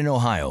present in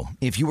Ohio.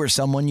 If you or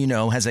someone you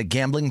know has a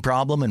gambling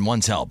problem and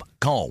wants help,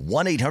 call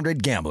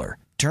 1-800-GAMBLER.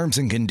 Terms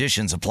and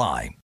conditions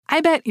apply.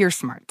 I bet you're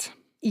smart.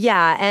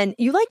 Yeah, and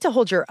you like to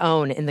hold your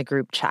own in the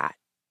group chat.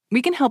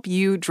 We can help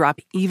you drop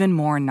even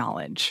more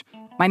knowledge.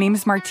 My name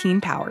is Martine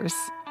Powers.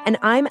 And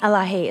I'm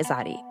Elahe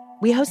Izadi.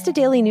 We host a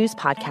daily news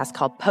podcast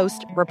called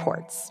Post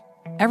Reports.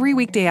 Every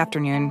weekday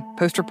afternoon,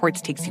 Post Reports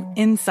takes you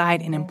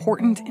inside an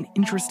important and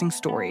interesting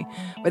story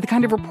with the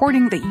kind of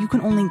reporting that you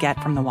can only get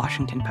from the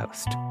Washington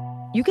Post.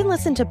 You can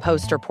listen to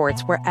Post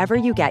Reports wherever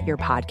you get your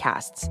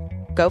podcasts.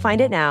 Go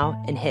find it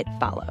now and hit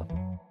follow.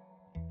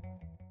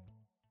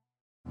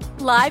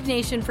 Live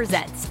Nation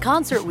presents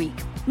Concert Week.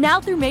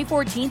 Now through May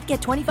 14th, get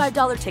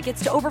 $25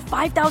 tickets to over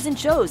 5,000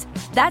 shows.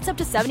 That's up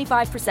to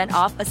 75%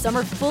 off a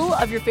summer full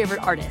of your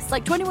favorite artists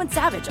like 21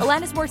 Savage,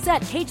 Alanis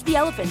Morissette, Cage the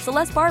Elephant,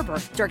 Celeste Barber,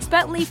 Dierks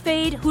Bentley,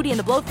 Fade, Hootie and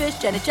the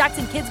Blowfish, Janet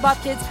Jackson, Kidz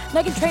Bop Kids,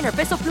 Meghan Trainor,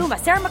 Peso Pluma,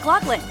 Sarah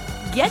McLachlan.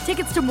 Get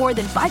tickets to more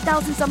than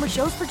 5,000 summer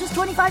shows for just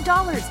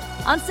 $25.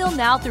 Until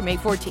now through May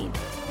 14th.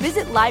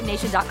 Visit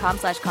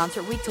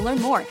LiveNation.com/Concert Week to learn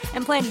more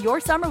and plan your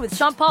summer with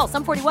Sean Paul,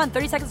 Sum 41,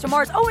 30 Seconds to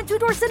Mars, and Two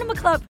Door Cinema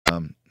Club.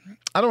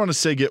 I don't want to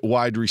say get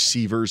wide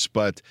receivers,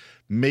 but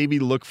maybe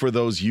look for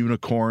those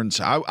unicorns.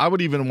 I would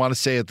even want to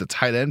say at the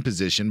tight end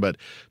position, but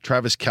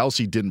Travis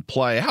Kelce didn't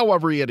play.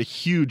 However, he had a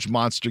huge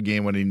monster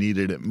game when he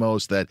needed it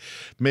most. That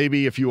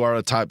maybe if you are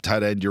a top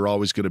tight end, you're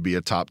always going to be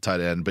a top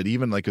tight end. But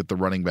even like at the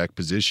running back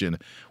position,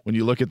 when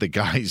you look at the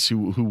guys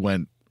who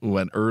went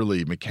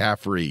early,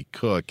 McCaffrey,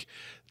 Cook,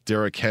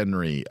 Derrick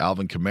Henry,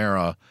 Alvin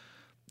Kamara,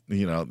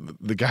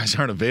 the guys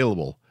aren't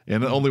available.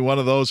 And only one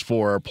of those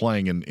four are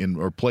playing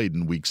or played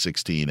in Week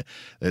 16.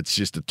 It's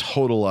just a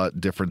total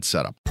different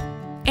setup.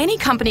 Any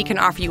company can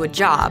offer you a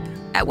job.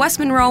 At West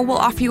Monroe, we'll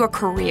offer you a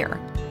career.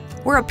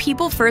 We're a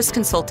people-first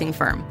consulting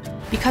firm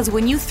because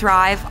when you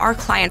thrive, our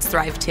clients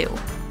thrive too.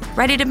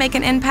 Ready to make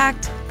an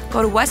impact?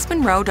 Go to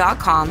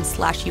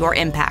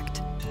westmonroe.com/yourimpact.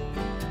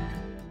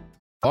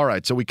 All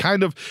right, so we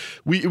kind of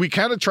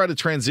try to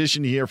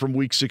transition here from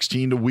Week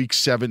 16 to Week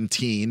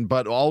 17,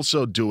 but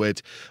also do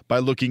it by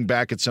looking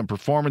back at some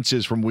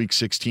performances from Week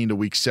 16 to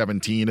Week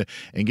 17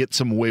 and get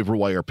some waiver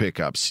wire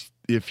pickups.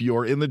 If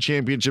you're in the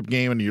championship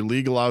game and your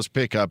league allows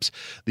pickups,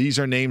 these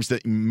are names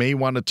that you may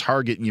want to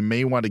target and you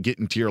may want to get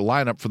into your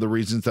lineup for the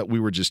reasons that we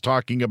were just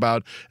talking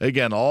about.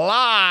 Again,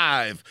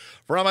 live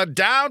from a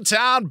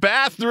downtown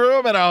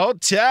bathroom at a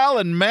hotel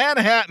in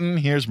Manhattan,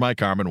 here's Mike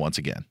Harmon once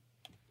again.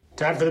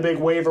 Time for the big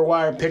waiver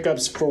wire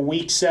pickups for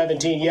Week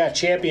 17. Yeah,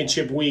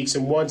 championship weeks.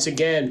 And once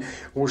again,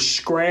 we're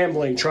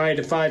scrambling, trying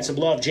to find some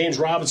love. James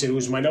Robinson, who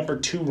was my number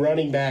 2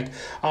 running back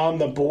on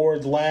the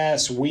board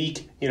last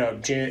week.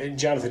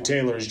 Jonathan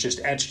Taylor is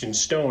just etched in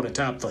stone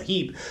atop the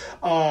heap.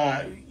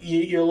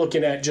 You're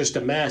looking at just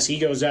a mess. He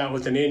goes out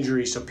with an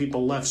injury, so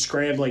people left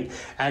scrambling.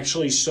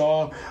 Actually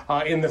saw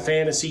in the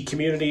fantasy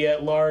community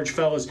at large,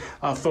 fellas,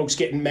 folks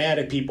getting mad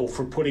at people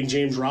for putting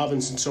James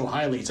Robinson so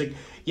highly. It's like,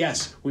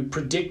 yes, we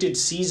predicted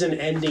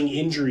season-ending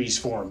injuries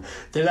for him.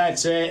 That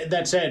said,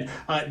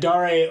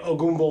 Dare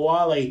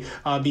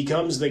Ogunbowale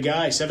becomes the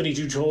guy,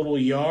 72 total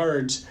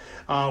yards.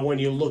 When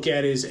you look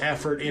at his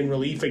effort in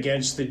relief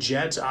against the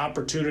Jets,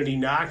 opportunity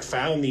knocked,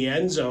 found the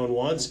end zone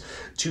once,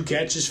 2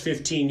 catches,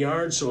 15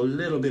 yards, so a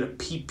little bit of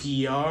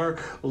PPR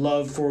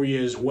love for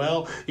you as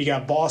well. You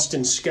got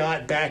Boston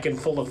Scott back in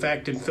full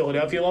effect in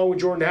Philadelphia, along with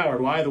Jordan Howard.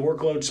 Why? The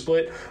workload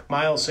split.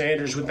 Miles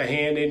Sanders with the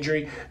hand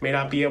injury may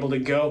not be able to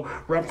go.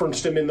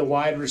 Referenced him in the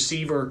wide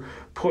receiver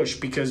push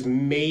because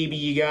maybe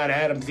you got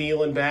Adam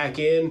Thielen back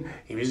in.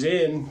 He was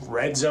in,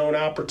 red zone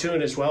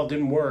opportunist. Well, it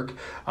didn't work.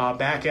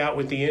 Back out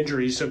with the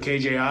injuries, so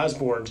KJ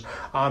Osborne's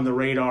on the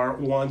radar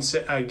once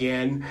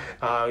again.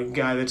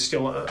 Guy that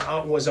still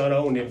was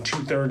unowned in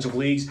 2/3 of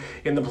leagues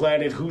in the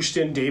Planet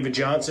Houston. David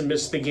Johnson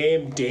missed the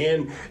game.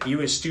 Dan,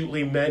 you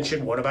astutely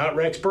mentioned, what about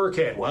Rex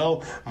Burkhead?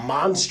 Well,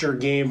 monster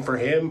game for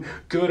him.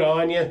 Good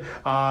on you.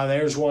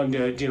 There's one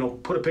to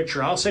put a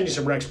picture. I'll send you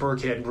some Rex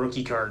Burkhead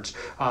rookie cards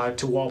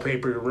to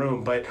wallpaper your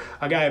room. But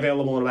a guy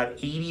available in about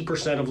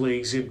 80% of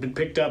leagues. It had been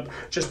picked up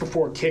just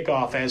before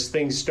kickoff as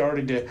things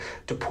started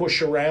to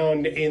push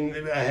around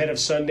ahead of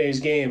Sunday's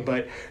game.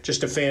 But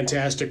just a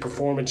fantastic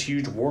performance,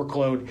 huge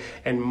workload,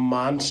 and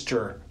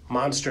monster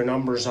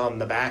numbers on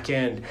the back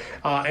end.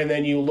 And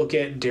then you look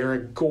at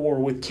Derek Gore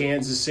with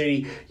Kansas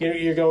City.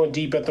 You're going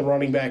deep at the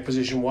running back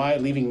position. Why?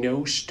 Leaving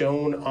no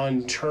stone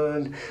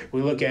unturned.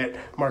 We look at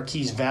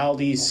Marquise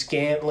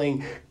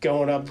Valdes-Scantling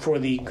going up for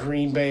the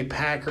Green Bay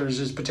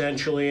Packers as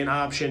potentially an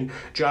option.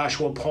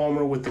 Joshua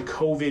Palmer with the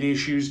COVID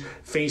issues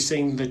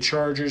facing the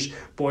Chargers.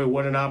 Boy,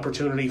 what an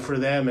opportunity for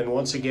them. And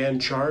once again,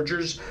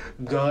 Chargers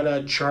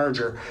gonna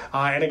Charger.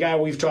 And a guy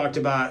we've talked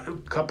about a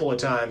couple of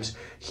times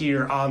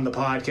here on the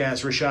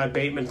podcast, Rashad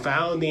Bateman,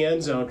 found the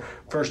end zone.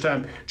 First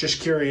time.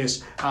 Just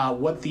curious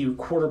what the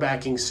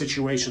quarterbacking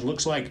situation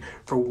looks like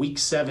for Week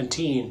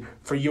 17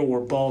 for your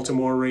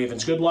Baltimore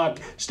Ravens. Good luck.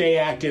 Stay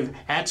active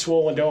at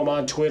Swollen Dome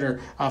on Twitter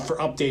for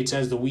updates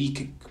as the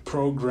week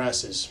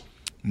progresses.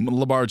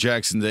 Lamar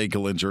Jackson's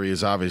ankle injury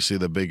is obviously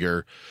the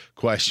bigger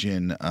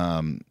question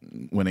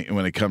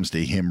when it comes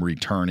to him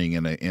returning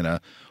in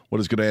a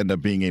what is going to end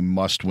up being a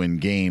must-win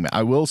game.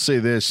 I will say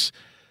this.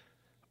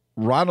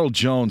 Ronald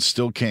Jones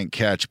still can't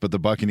catch, but the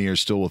Buccaneers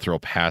still will throw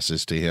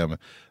passes to him.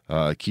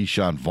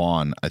 Keyshawn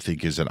Vaughn, I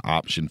think, is an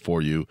option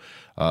for you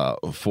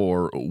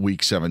for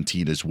Week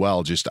 17 as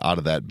well, just out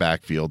of that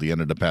backfield. He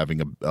ended up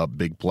having a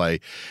big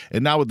play.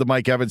 And now with the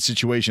Mike Evans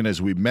situation,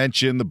 as we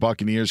mentioned, the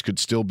Buccaneers could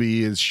still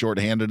be as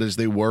shorthanded as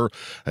they were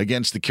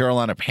against the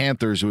Carolina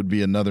Panthers. It would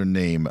be another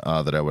name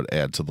that I would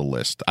add to the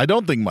list. I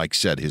don't think Mike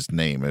said his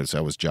name as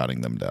I was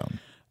jotting them down.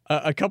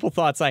 A couple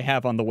thoughts I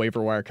have on the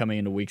waiver wire coming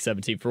into Week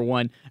 17. For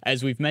one,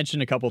 as we've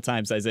mentioned a couple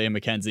times, Isaiah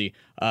McKenzie,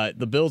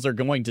 the Bills are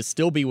going to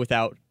still be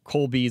without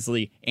Cole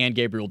Beasley and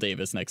Gabriel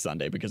Davis next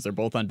Sunday because they're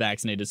both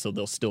unvaccinated, so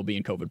they'll still be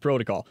in COVID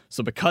protocol.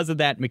 So because of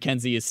that,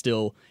 McKenzie is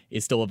still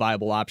a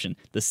viable option.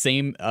 The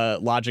same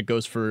logic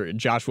goes for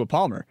Joshua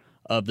Palmer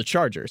of the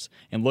Chargers.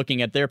 And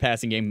looking at their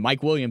passing game,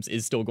 Mike Williams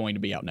is still going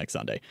to be out next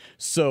Sunday.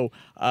 So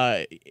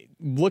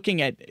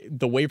looking at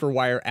the waiver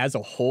wire as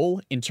a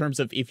whole, in terms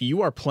of if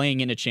you are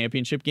playing in a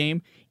championship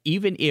game,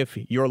 even if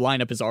your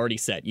lineup is already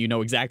set, you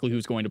know exactly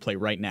who's going to play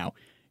right now,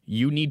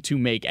 you need to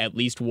make at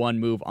least one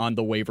move on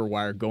the waiver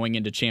wire going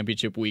into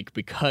championship week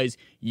because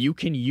you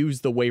can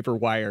use the waiver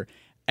wire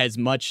as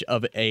much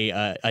of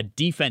a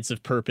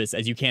defensive purpose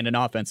as you can an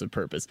offensive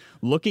purpose.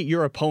 Look at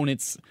your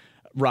opponent's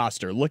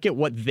roster. Look at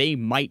what they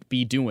might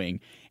be doing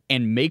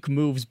and make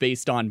moves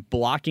based on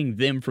blocking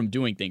them from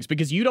doing things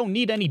because you don't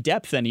need any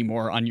depth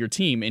anymore on your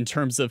team in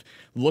terms of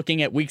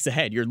looking at weeks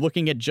ahead. You're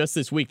looking at just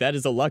this week. That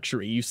is a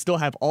luxury. You still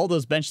have all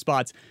those bench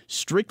spots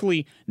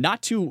strictly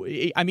not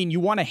to, I mean,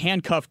 you want to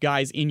handcuff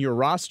guys in your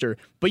roster,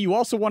 but you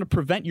also want to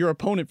prevent your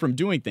opponent from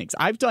doing things.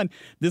 I've done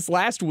this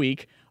last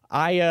week.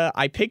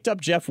 I picked up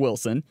Jeff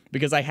Wilson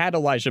because I had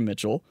Elijah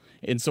Mitchell,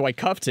 and so I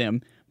cuffed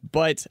him.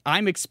 But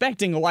I'm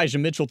expecting Elijah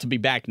Mitchell to be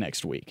back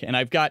next week, and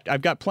I've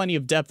got plenty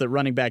of depth at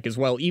running back as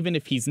well. Even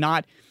if he's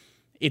not,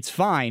 it's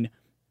fine.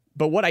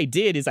 But what I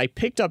did is I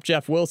picked up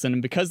Jeff Wilson,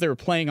 and because they were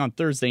playing on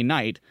Thursday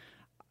night,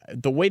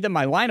 the way that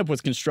my lineup was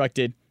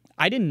constructed,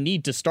 I didn't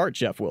need to start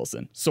Jeff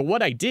Wilson. So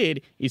what I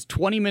did is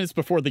 20 minutes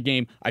before the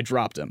game, I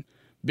dropped him.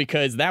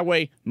 Because that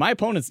way, my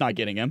opponent's not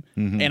getting him,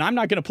 and I'm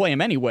not going to play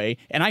him anyway,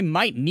 and I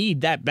might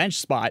need that bench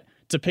spot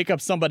to pick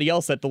up somebody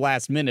else at the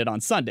last minute on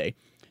Sunday.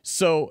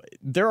 So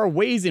there are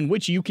ways in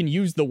which you can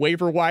use the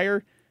waiver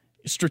wire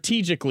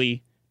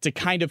strategically to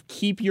kind of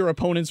keep your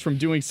opponents from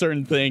doing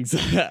certain things.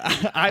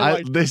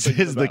 This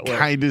is the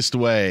kindest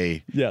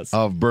way yes.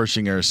 of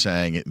Bershinger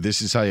saying,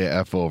 this is how you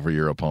F over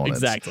your opponents.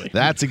 Exactly.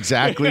 That's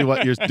exactly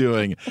what you're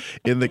doing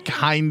in the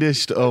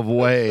kindest of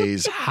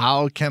ways.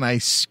 How can I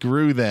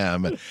screw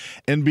them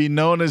and be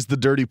known as the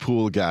dirty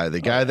pool guy,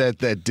 the guy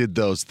that did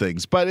those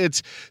things? But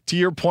it's, to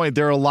your point,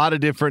 there are a lot of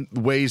different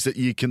ways that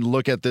you can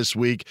look at this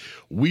week.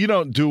 We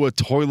don't do a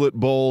toilet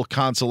bowl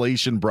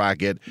consolation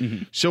bracket,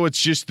 so it's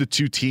just the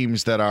two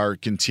teams that are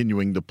continuing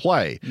to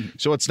play.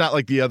 So it's not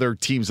like the other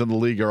teams in the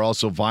league are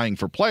also vying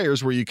for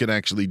players where you can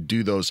actually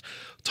do those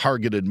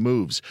targeted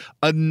moves.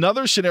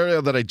 Another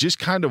scenario that I just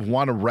kind of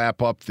want to wrap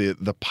up the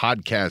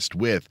podcast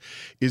with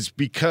is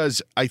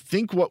because I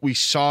think what we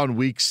saw in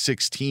Week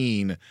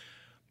 16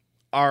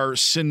 are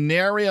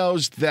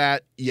scenarios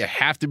that you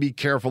have to be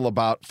careful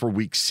about for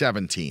Week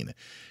 17.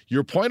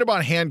 Your point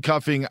about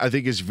handcuffing, I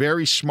think, is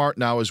very smart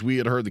now, as we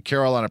had heard the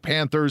Carolina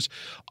Panthers,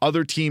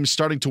 other teams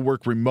starting to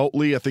work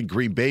remotely. I think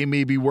Green Bay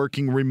may be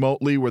working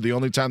remotely, where the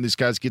only time these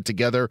guys get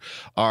together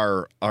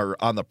are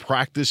on the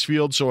practice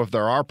field. So if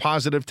there are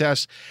positive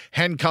tests,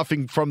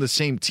 handcuffing from the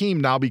same team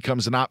now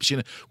becomes an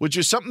option, which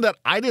is something that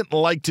I didn't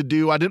like to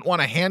do. I didn't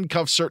want to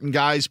handcuff certain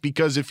guys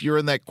because if you're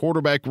in that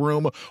quarterback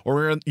room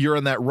or you're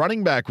in that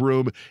running back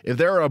room, if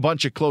there are a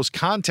bunch of close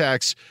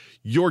contacts,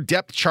 your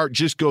depth chart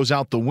just goes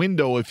out the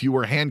window if you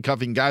were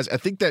handcuffing guys. I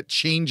think that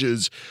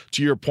changes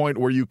to your point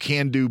where you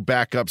can do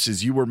backups,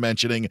 as you were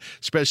mentioning,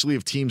 especially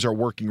if teams are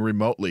working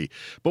remotely.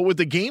 But with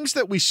the games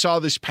that we saw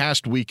this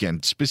past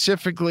weekend,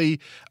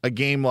 specifically a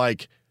game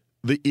like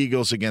the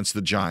Eagles against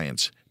the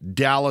Giants,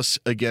 Dallas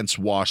against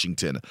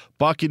Washington,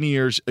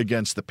 Buccaneers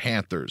against the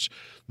Panthers,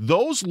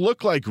 those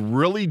look like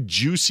really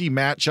juicy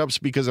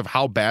matchups because of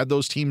how bad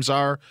those teams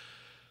are.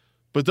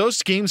 But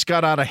those games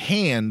got out of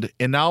hand,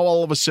 and now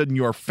all of a sudden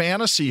your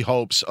fantasy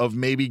hopes of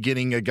maybe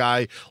getting a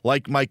guy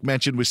like Mike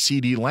mentioned with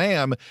CeeDee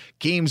Lamb,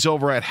 game's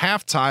over at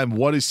halftime.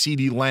 What is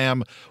CeeDee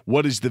Lamb?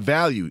 What is the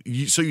value?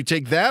 So you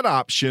take that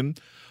option,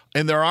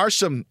 and there are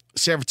some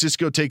San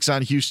Francisco takes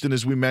on Houston,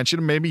 as we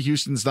mentioned. Maybe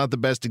Houston's not the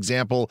best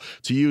example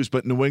to use,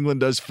 but New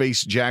England does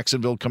face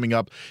Jacksonville coming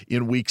up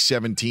in Week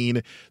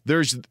 17.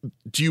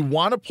 Do you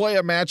want to play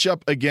a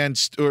matchup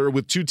against or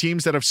with two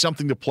teams that have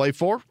something to play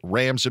for,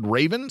 Rams and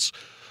Ravens?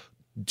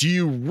 Do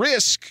you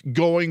risk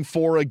going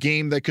for a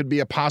game that could be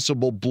a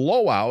possible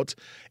blowout?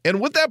 And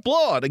with that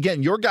blowout,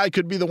 again, your guy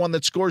could be the one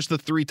that scores the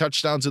 3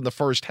 touchdowns in the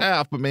first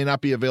half, but may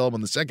not be available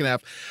in the second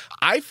half.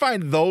 I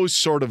find those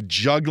sort of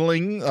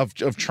juggling of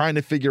trying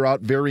to figure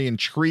out very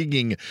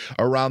intriguing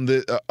around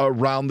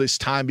this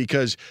time,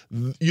 because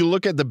you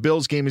look at the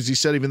Bills game, as you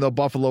said, even though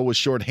Buffalo was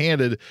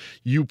shorthanded,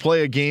 you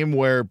play a game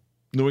where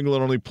New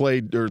England only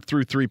played or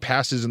threw 3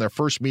 passes in their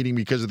first meeting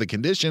because of the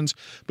conditions,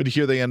 but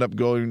here they end up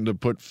going to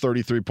put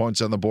 33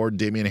 points on the board.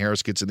 Damian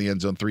Harris gets in the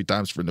end zone 3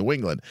 times for New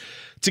England.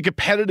 It's a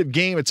competitive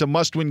game. It's a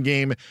must-win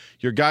game.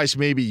 Your guys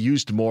may be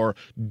used more.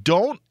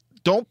 Don't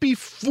be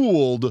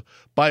fooled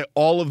by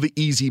all of the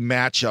easy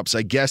matchups,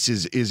 I guess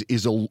is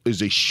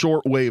a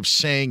short way of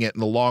saying it in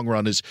the long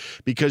run, is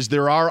because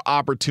there are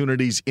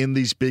opportunities in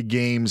these big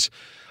games.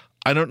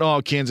 I don't know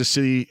how Kansas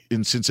City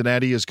and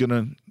Cincinnati is going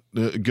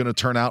to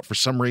turn out. For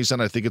some reason,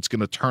 I think it's going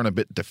to turn a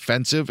bit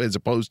defensive as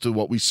opposed to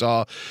what we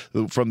saw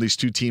from these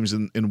two teams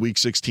in Week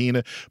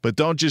 16. But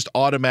don't just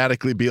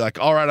automatically be like,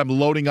 all right, I'm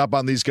loading up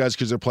on these guys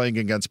because they're playing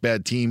against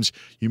bad teams.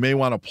 You may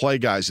want to play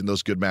guys in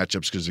those good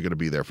matchups because they're going to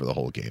be there for the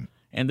whole game.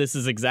 And this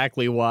is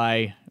exactly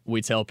why we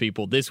tell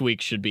people this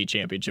week should be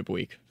championship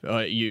week.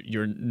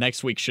 Your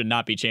next week should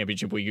not be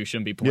championship week. You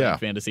shouldn't be playing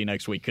fantasy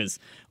next week because,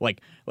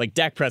 like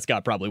Dak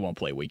Prescott probably won't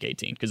play Week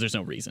 18 because there's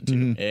no reason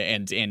to,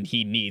 and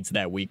he needs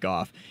that week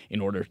off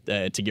in order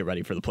to get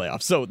ready for the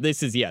playoffs. So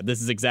this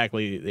is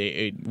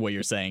exactly what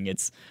you're saying.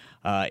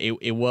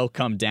 It will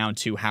come down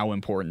to how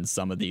important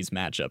some of these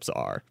matchups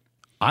are.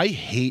 I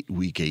hate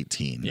Week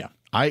 18. Yeah,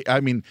 I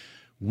mean,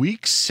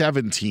 Week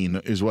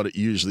 17 is what it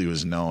usually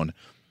was known.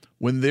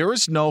 When there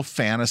is no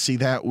fantasy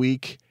that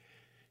week,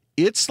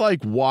 it's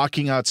like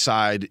walking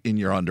outside in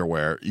your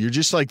underwear. You're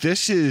just like,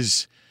 this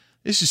is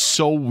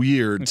so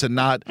weird to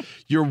not.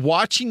 You're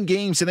watching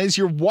games, and as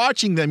you're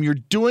watching them, you're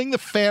doing the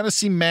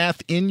fantasy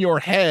math in your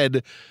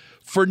head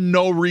for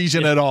no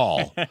reason at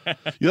all.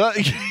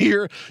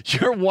 You're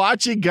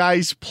watching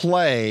guys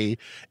play,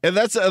 and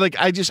that's like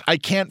I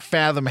can't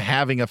fathom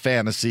having a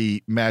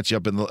fantasy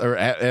matchup or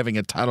having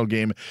a title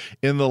game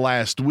in the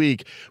last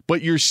week,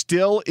 but you're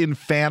still in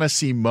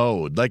fantasy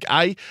mode. Like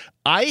I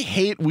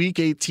hate Week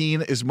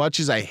 18 as much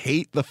as I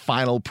hate the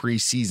final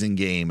preseason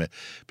game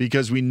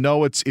because we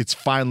know it's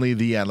finally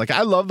the end. Like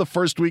I love the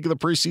first week of the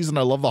preseason.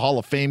 I love the Hall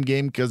of Fame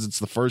game because it's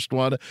the first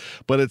one,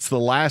 but it's the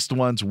last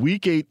ones.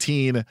 Week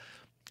 18.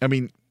 I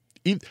mean,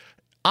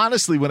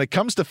 honestly, when it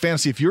comes to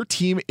fantasy, if your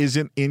team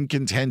isn't in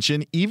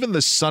contention, even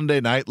the Sunday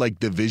night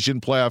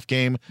division playoff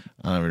game,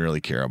 I don't even really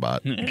care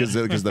about because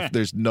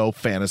there's no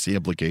fantasy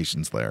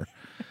implications there.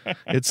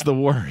 It's the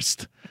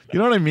worst. You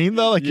know what I mean,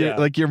 though?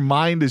 Like your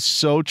mind is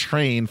so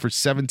trained for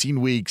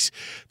 17 weeks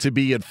to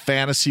be in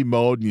fantasy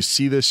mode, and you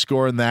see this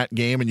score in that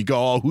game, and you go,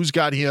 oh, who's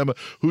got him?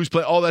 Who's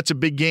playing? Oh, that's a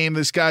big game,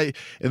 this guy.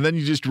 And then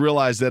you just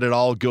realize that it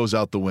all goes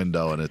out the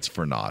window, and it's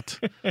for naught.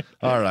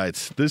 All right.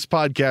 This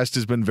podcast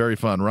has been very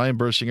fun. Ryan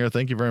Bershinger,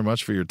 thank you very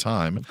much for your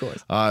time. Of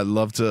course. I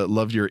loved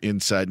your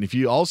insight. And if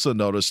you also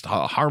noticed,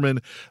 Harmon,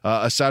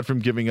 aside from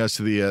giving us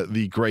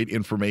the great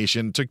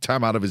information, took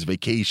time out of his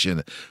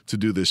vacation to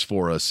do this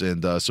for us,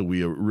 and so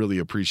we really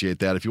appreciate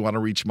that. If you want to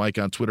reach Mike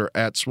on Twitter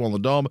at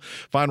Swollen Dome,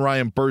 find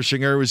Ryan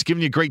Bershinger, who's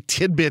giving you great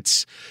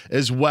tidbits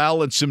as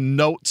well and some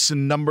notes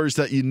and numbers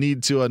that you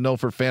need to know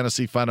for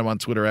fantasy. Find him on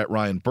Twitter at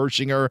Ryan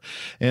Bershinger.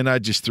 And I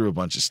just threw a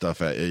bunch of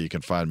stuff at you. You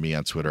can find me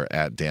on Twitter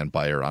at Dan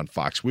Beyer on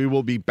Fox. We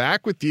will be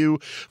back with you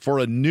for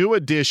a new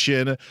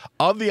edition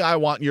of the I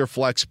Want Your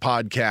Flex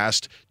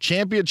podcast,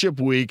 Championship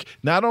Week.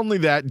 Not only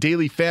that,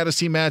 daily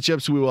fantasy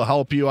matchups, we will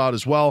help you out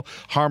as well.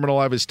 Harmon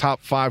will have his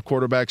top 5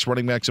 quarterbacks,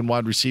 running backs, and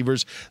wide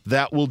receivers.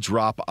 That will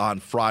drop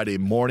on Friday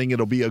morning.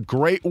 It'll be a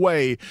great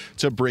way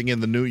to bring in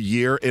the new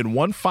year. And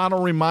one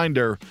final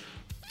reminder,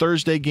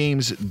 Thursday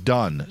game's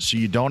done, so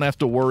you don't have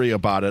to worry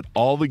about it.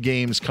 All the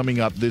games coming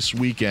up this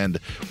weekend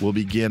will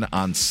begin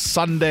on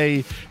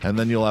Sunday, and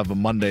then you'll have a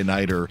Monday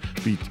nighter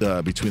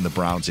between the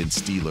Browns and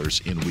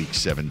Steelers in Week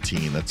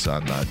 17. That's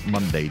on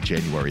Monday,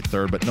 January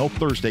 3rd, but no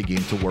Thursday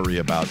game to worry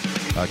about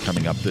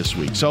coming up this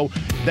week. So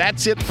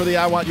that's it for the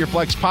I Want Your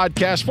Flex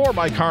podcast. For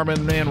Mike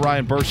Harmon and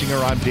Ryan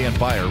Bersinger, I'm Dan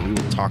Beyer. We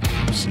will talk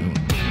to you soon.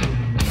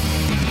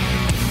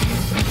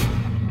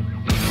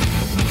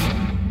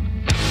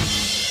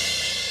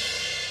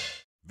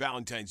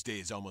 Valentine's Day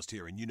is almost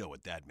here, and you know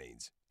what that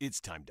means.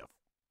 It's time to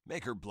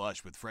make her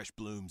blush with fresh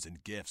blooms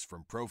and gifts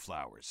from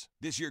ProFlowers.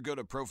 This year, go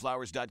to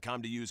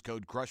ProFlowers.com to use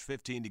code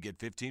CRUSH15 to get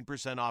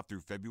 15% off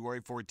through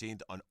February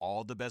 14th on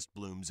all the best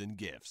blooms and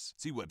gifts.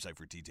 See website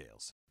for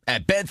details.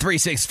 At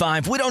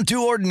Bet365, we don't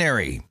do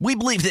ordinary. We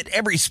believe that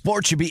every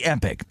sport should be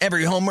epic.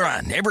 Every home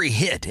run, every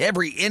hit,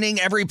 every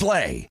inning, every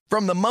play.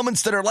 From the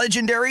moments that are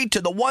legendary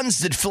to the ones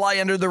that fly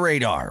under the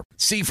radar.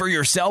 See for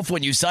yourself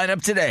when you sign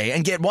up today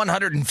and get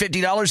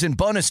 $150 in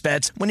bonus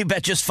bets when you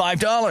bet just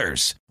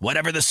 $5.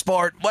 Whatever the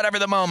sport, whatever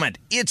the moment,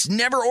 it's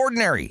never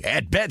ordinary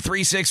at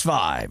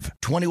Bet365.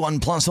 21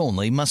 plus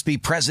only. Must be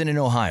present in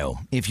Ohio.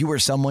 If you or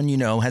someone you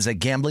know has a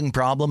gambling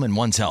problem and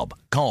wants help,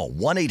 call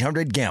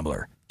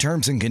 1-800-GAMBLER.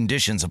 Terms and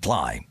conditions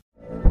apply.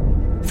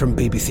 From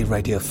BBC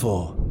Radio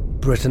 4,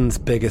 Britain's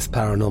biggest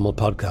paranormal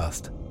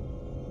podcast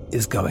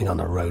is going on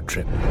a road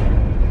trip.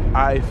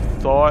 I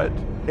thought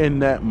in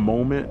that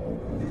moment,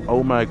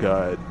 oh my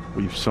God,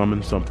 we've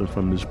summoned something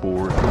from this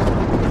board.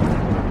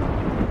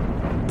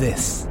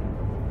 This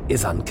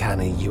is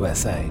Uncanny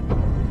USA.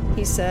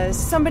 He says,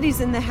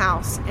 somebody's in the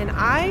house, and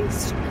I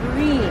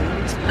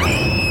screamed.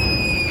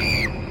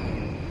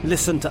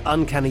 Listen to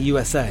Uncanny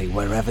USA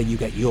wherever you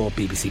get your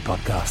BBC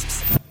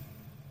podcasts,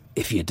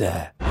 if you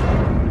dare.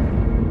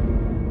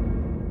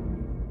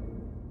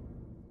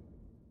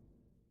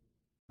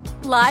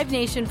 Live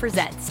Nation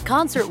presents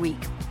Concert Week.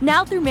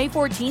 Now through May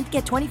 14th,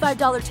 get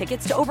 $25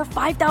 tickets to over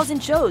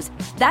 5,000 shows.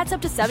 That's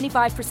up to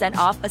 75%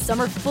 off a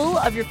summer full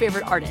of your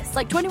favorite artists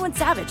like 21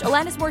 Savage,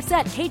 Alanis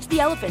Morissette, Cage the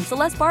Elephant,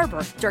 Celeste Barber,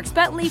 Dierks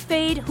Bentley,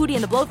 Fade, Hootie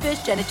and the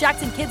Blowfish, Janet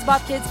Jackson, Kidz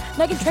Bop Kids,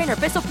 Meghan Trainor,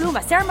 Peso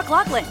Pluma, Sarah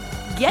McLachlan.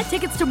 Get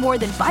tickets to more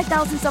than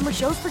 5,000 summer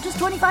shows for just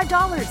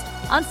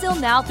 $25. On sale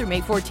now through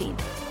May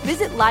 14th.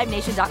 Visit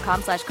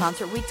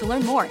LiveNation.com/Concert Week to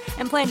learn more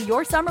and plan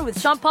your summer with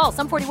Sean Paul,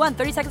 Sum 41,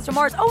 30 Seconds to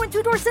Mars, and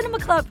Two Door Cinema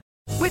Club.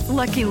 With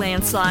Lucky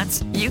Land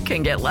Slots, you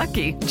can get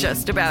lucky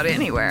just about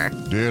anywhere.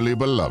 Dearly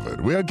beloved,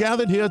 we are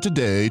gathered here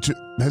today to...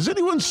 Has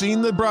anyone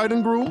seen the bride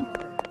and groom?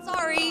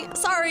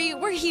 Sorry,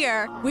 we're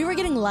here. We were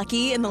getting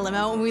lucky in the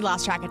limo and we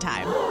lost track of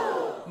time.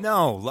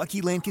 No,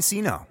 Lucky Land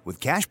Casino, with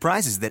cash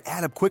prizes that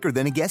add up quicker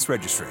than a guest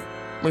registry.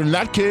 In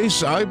that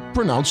case, I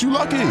pronounce you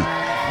lucky.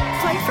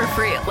 Play for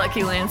free at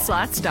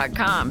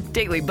LuckyLandSlots.com.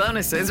 Daily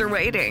bonuses are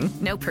waiting.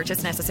 No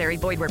purchase necessary.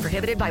 Void where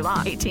prohibited by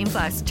law.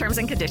 18+. Terms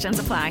and conditions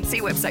apply.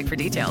 See website for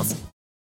details.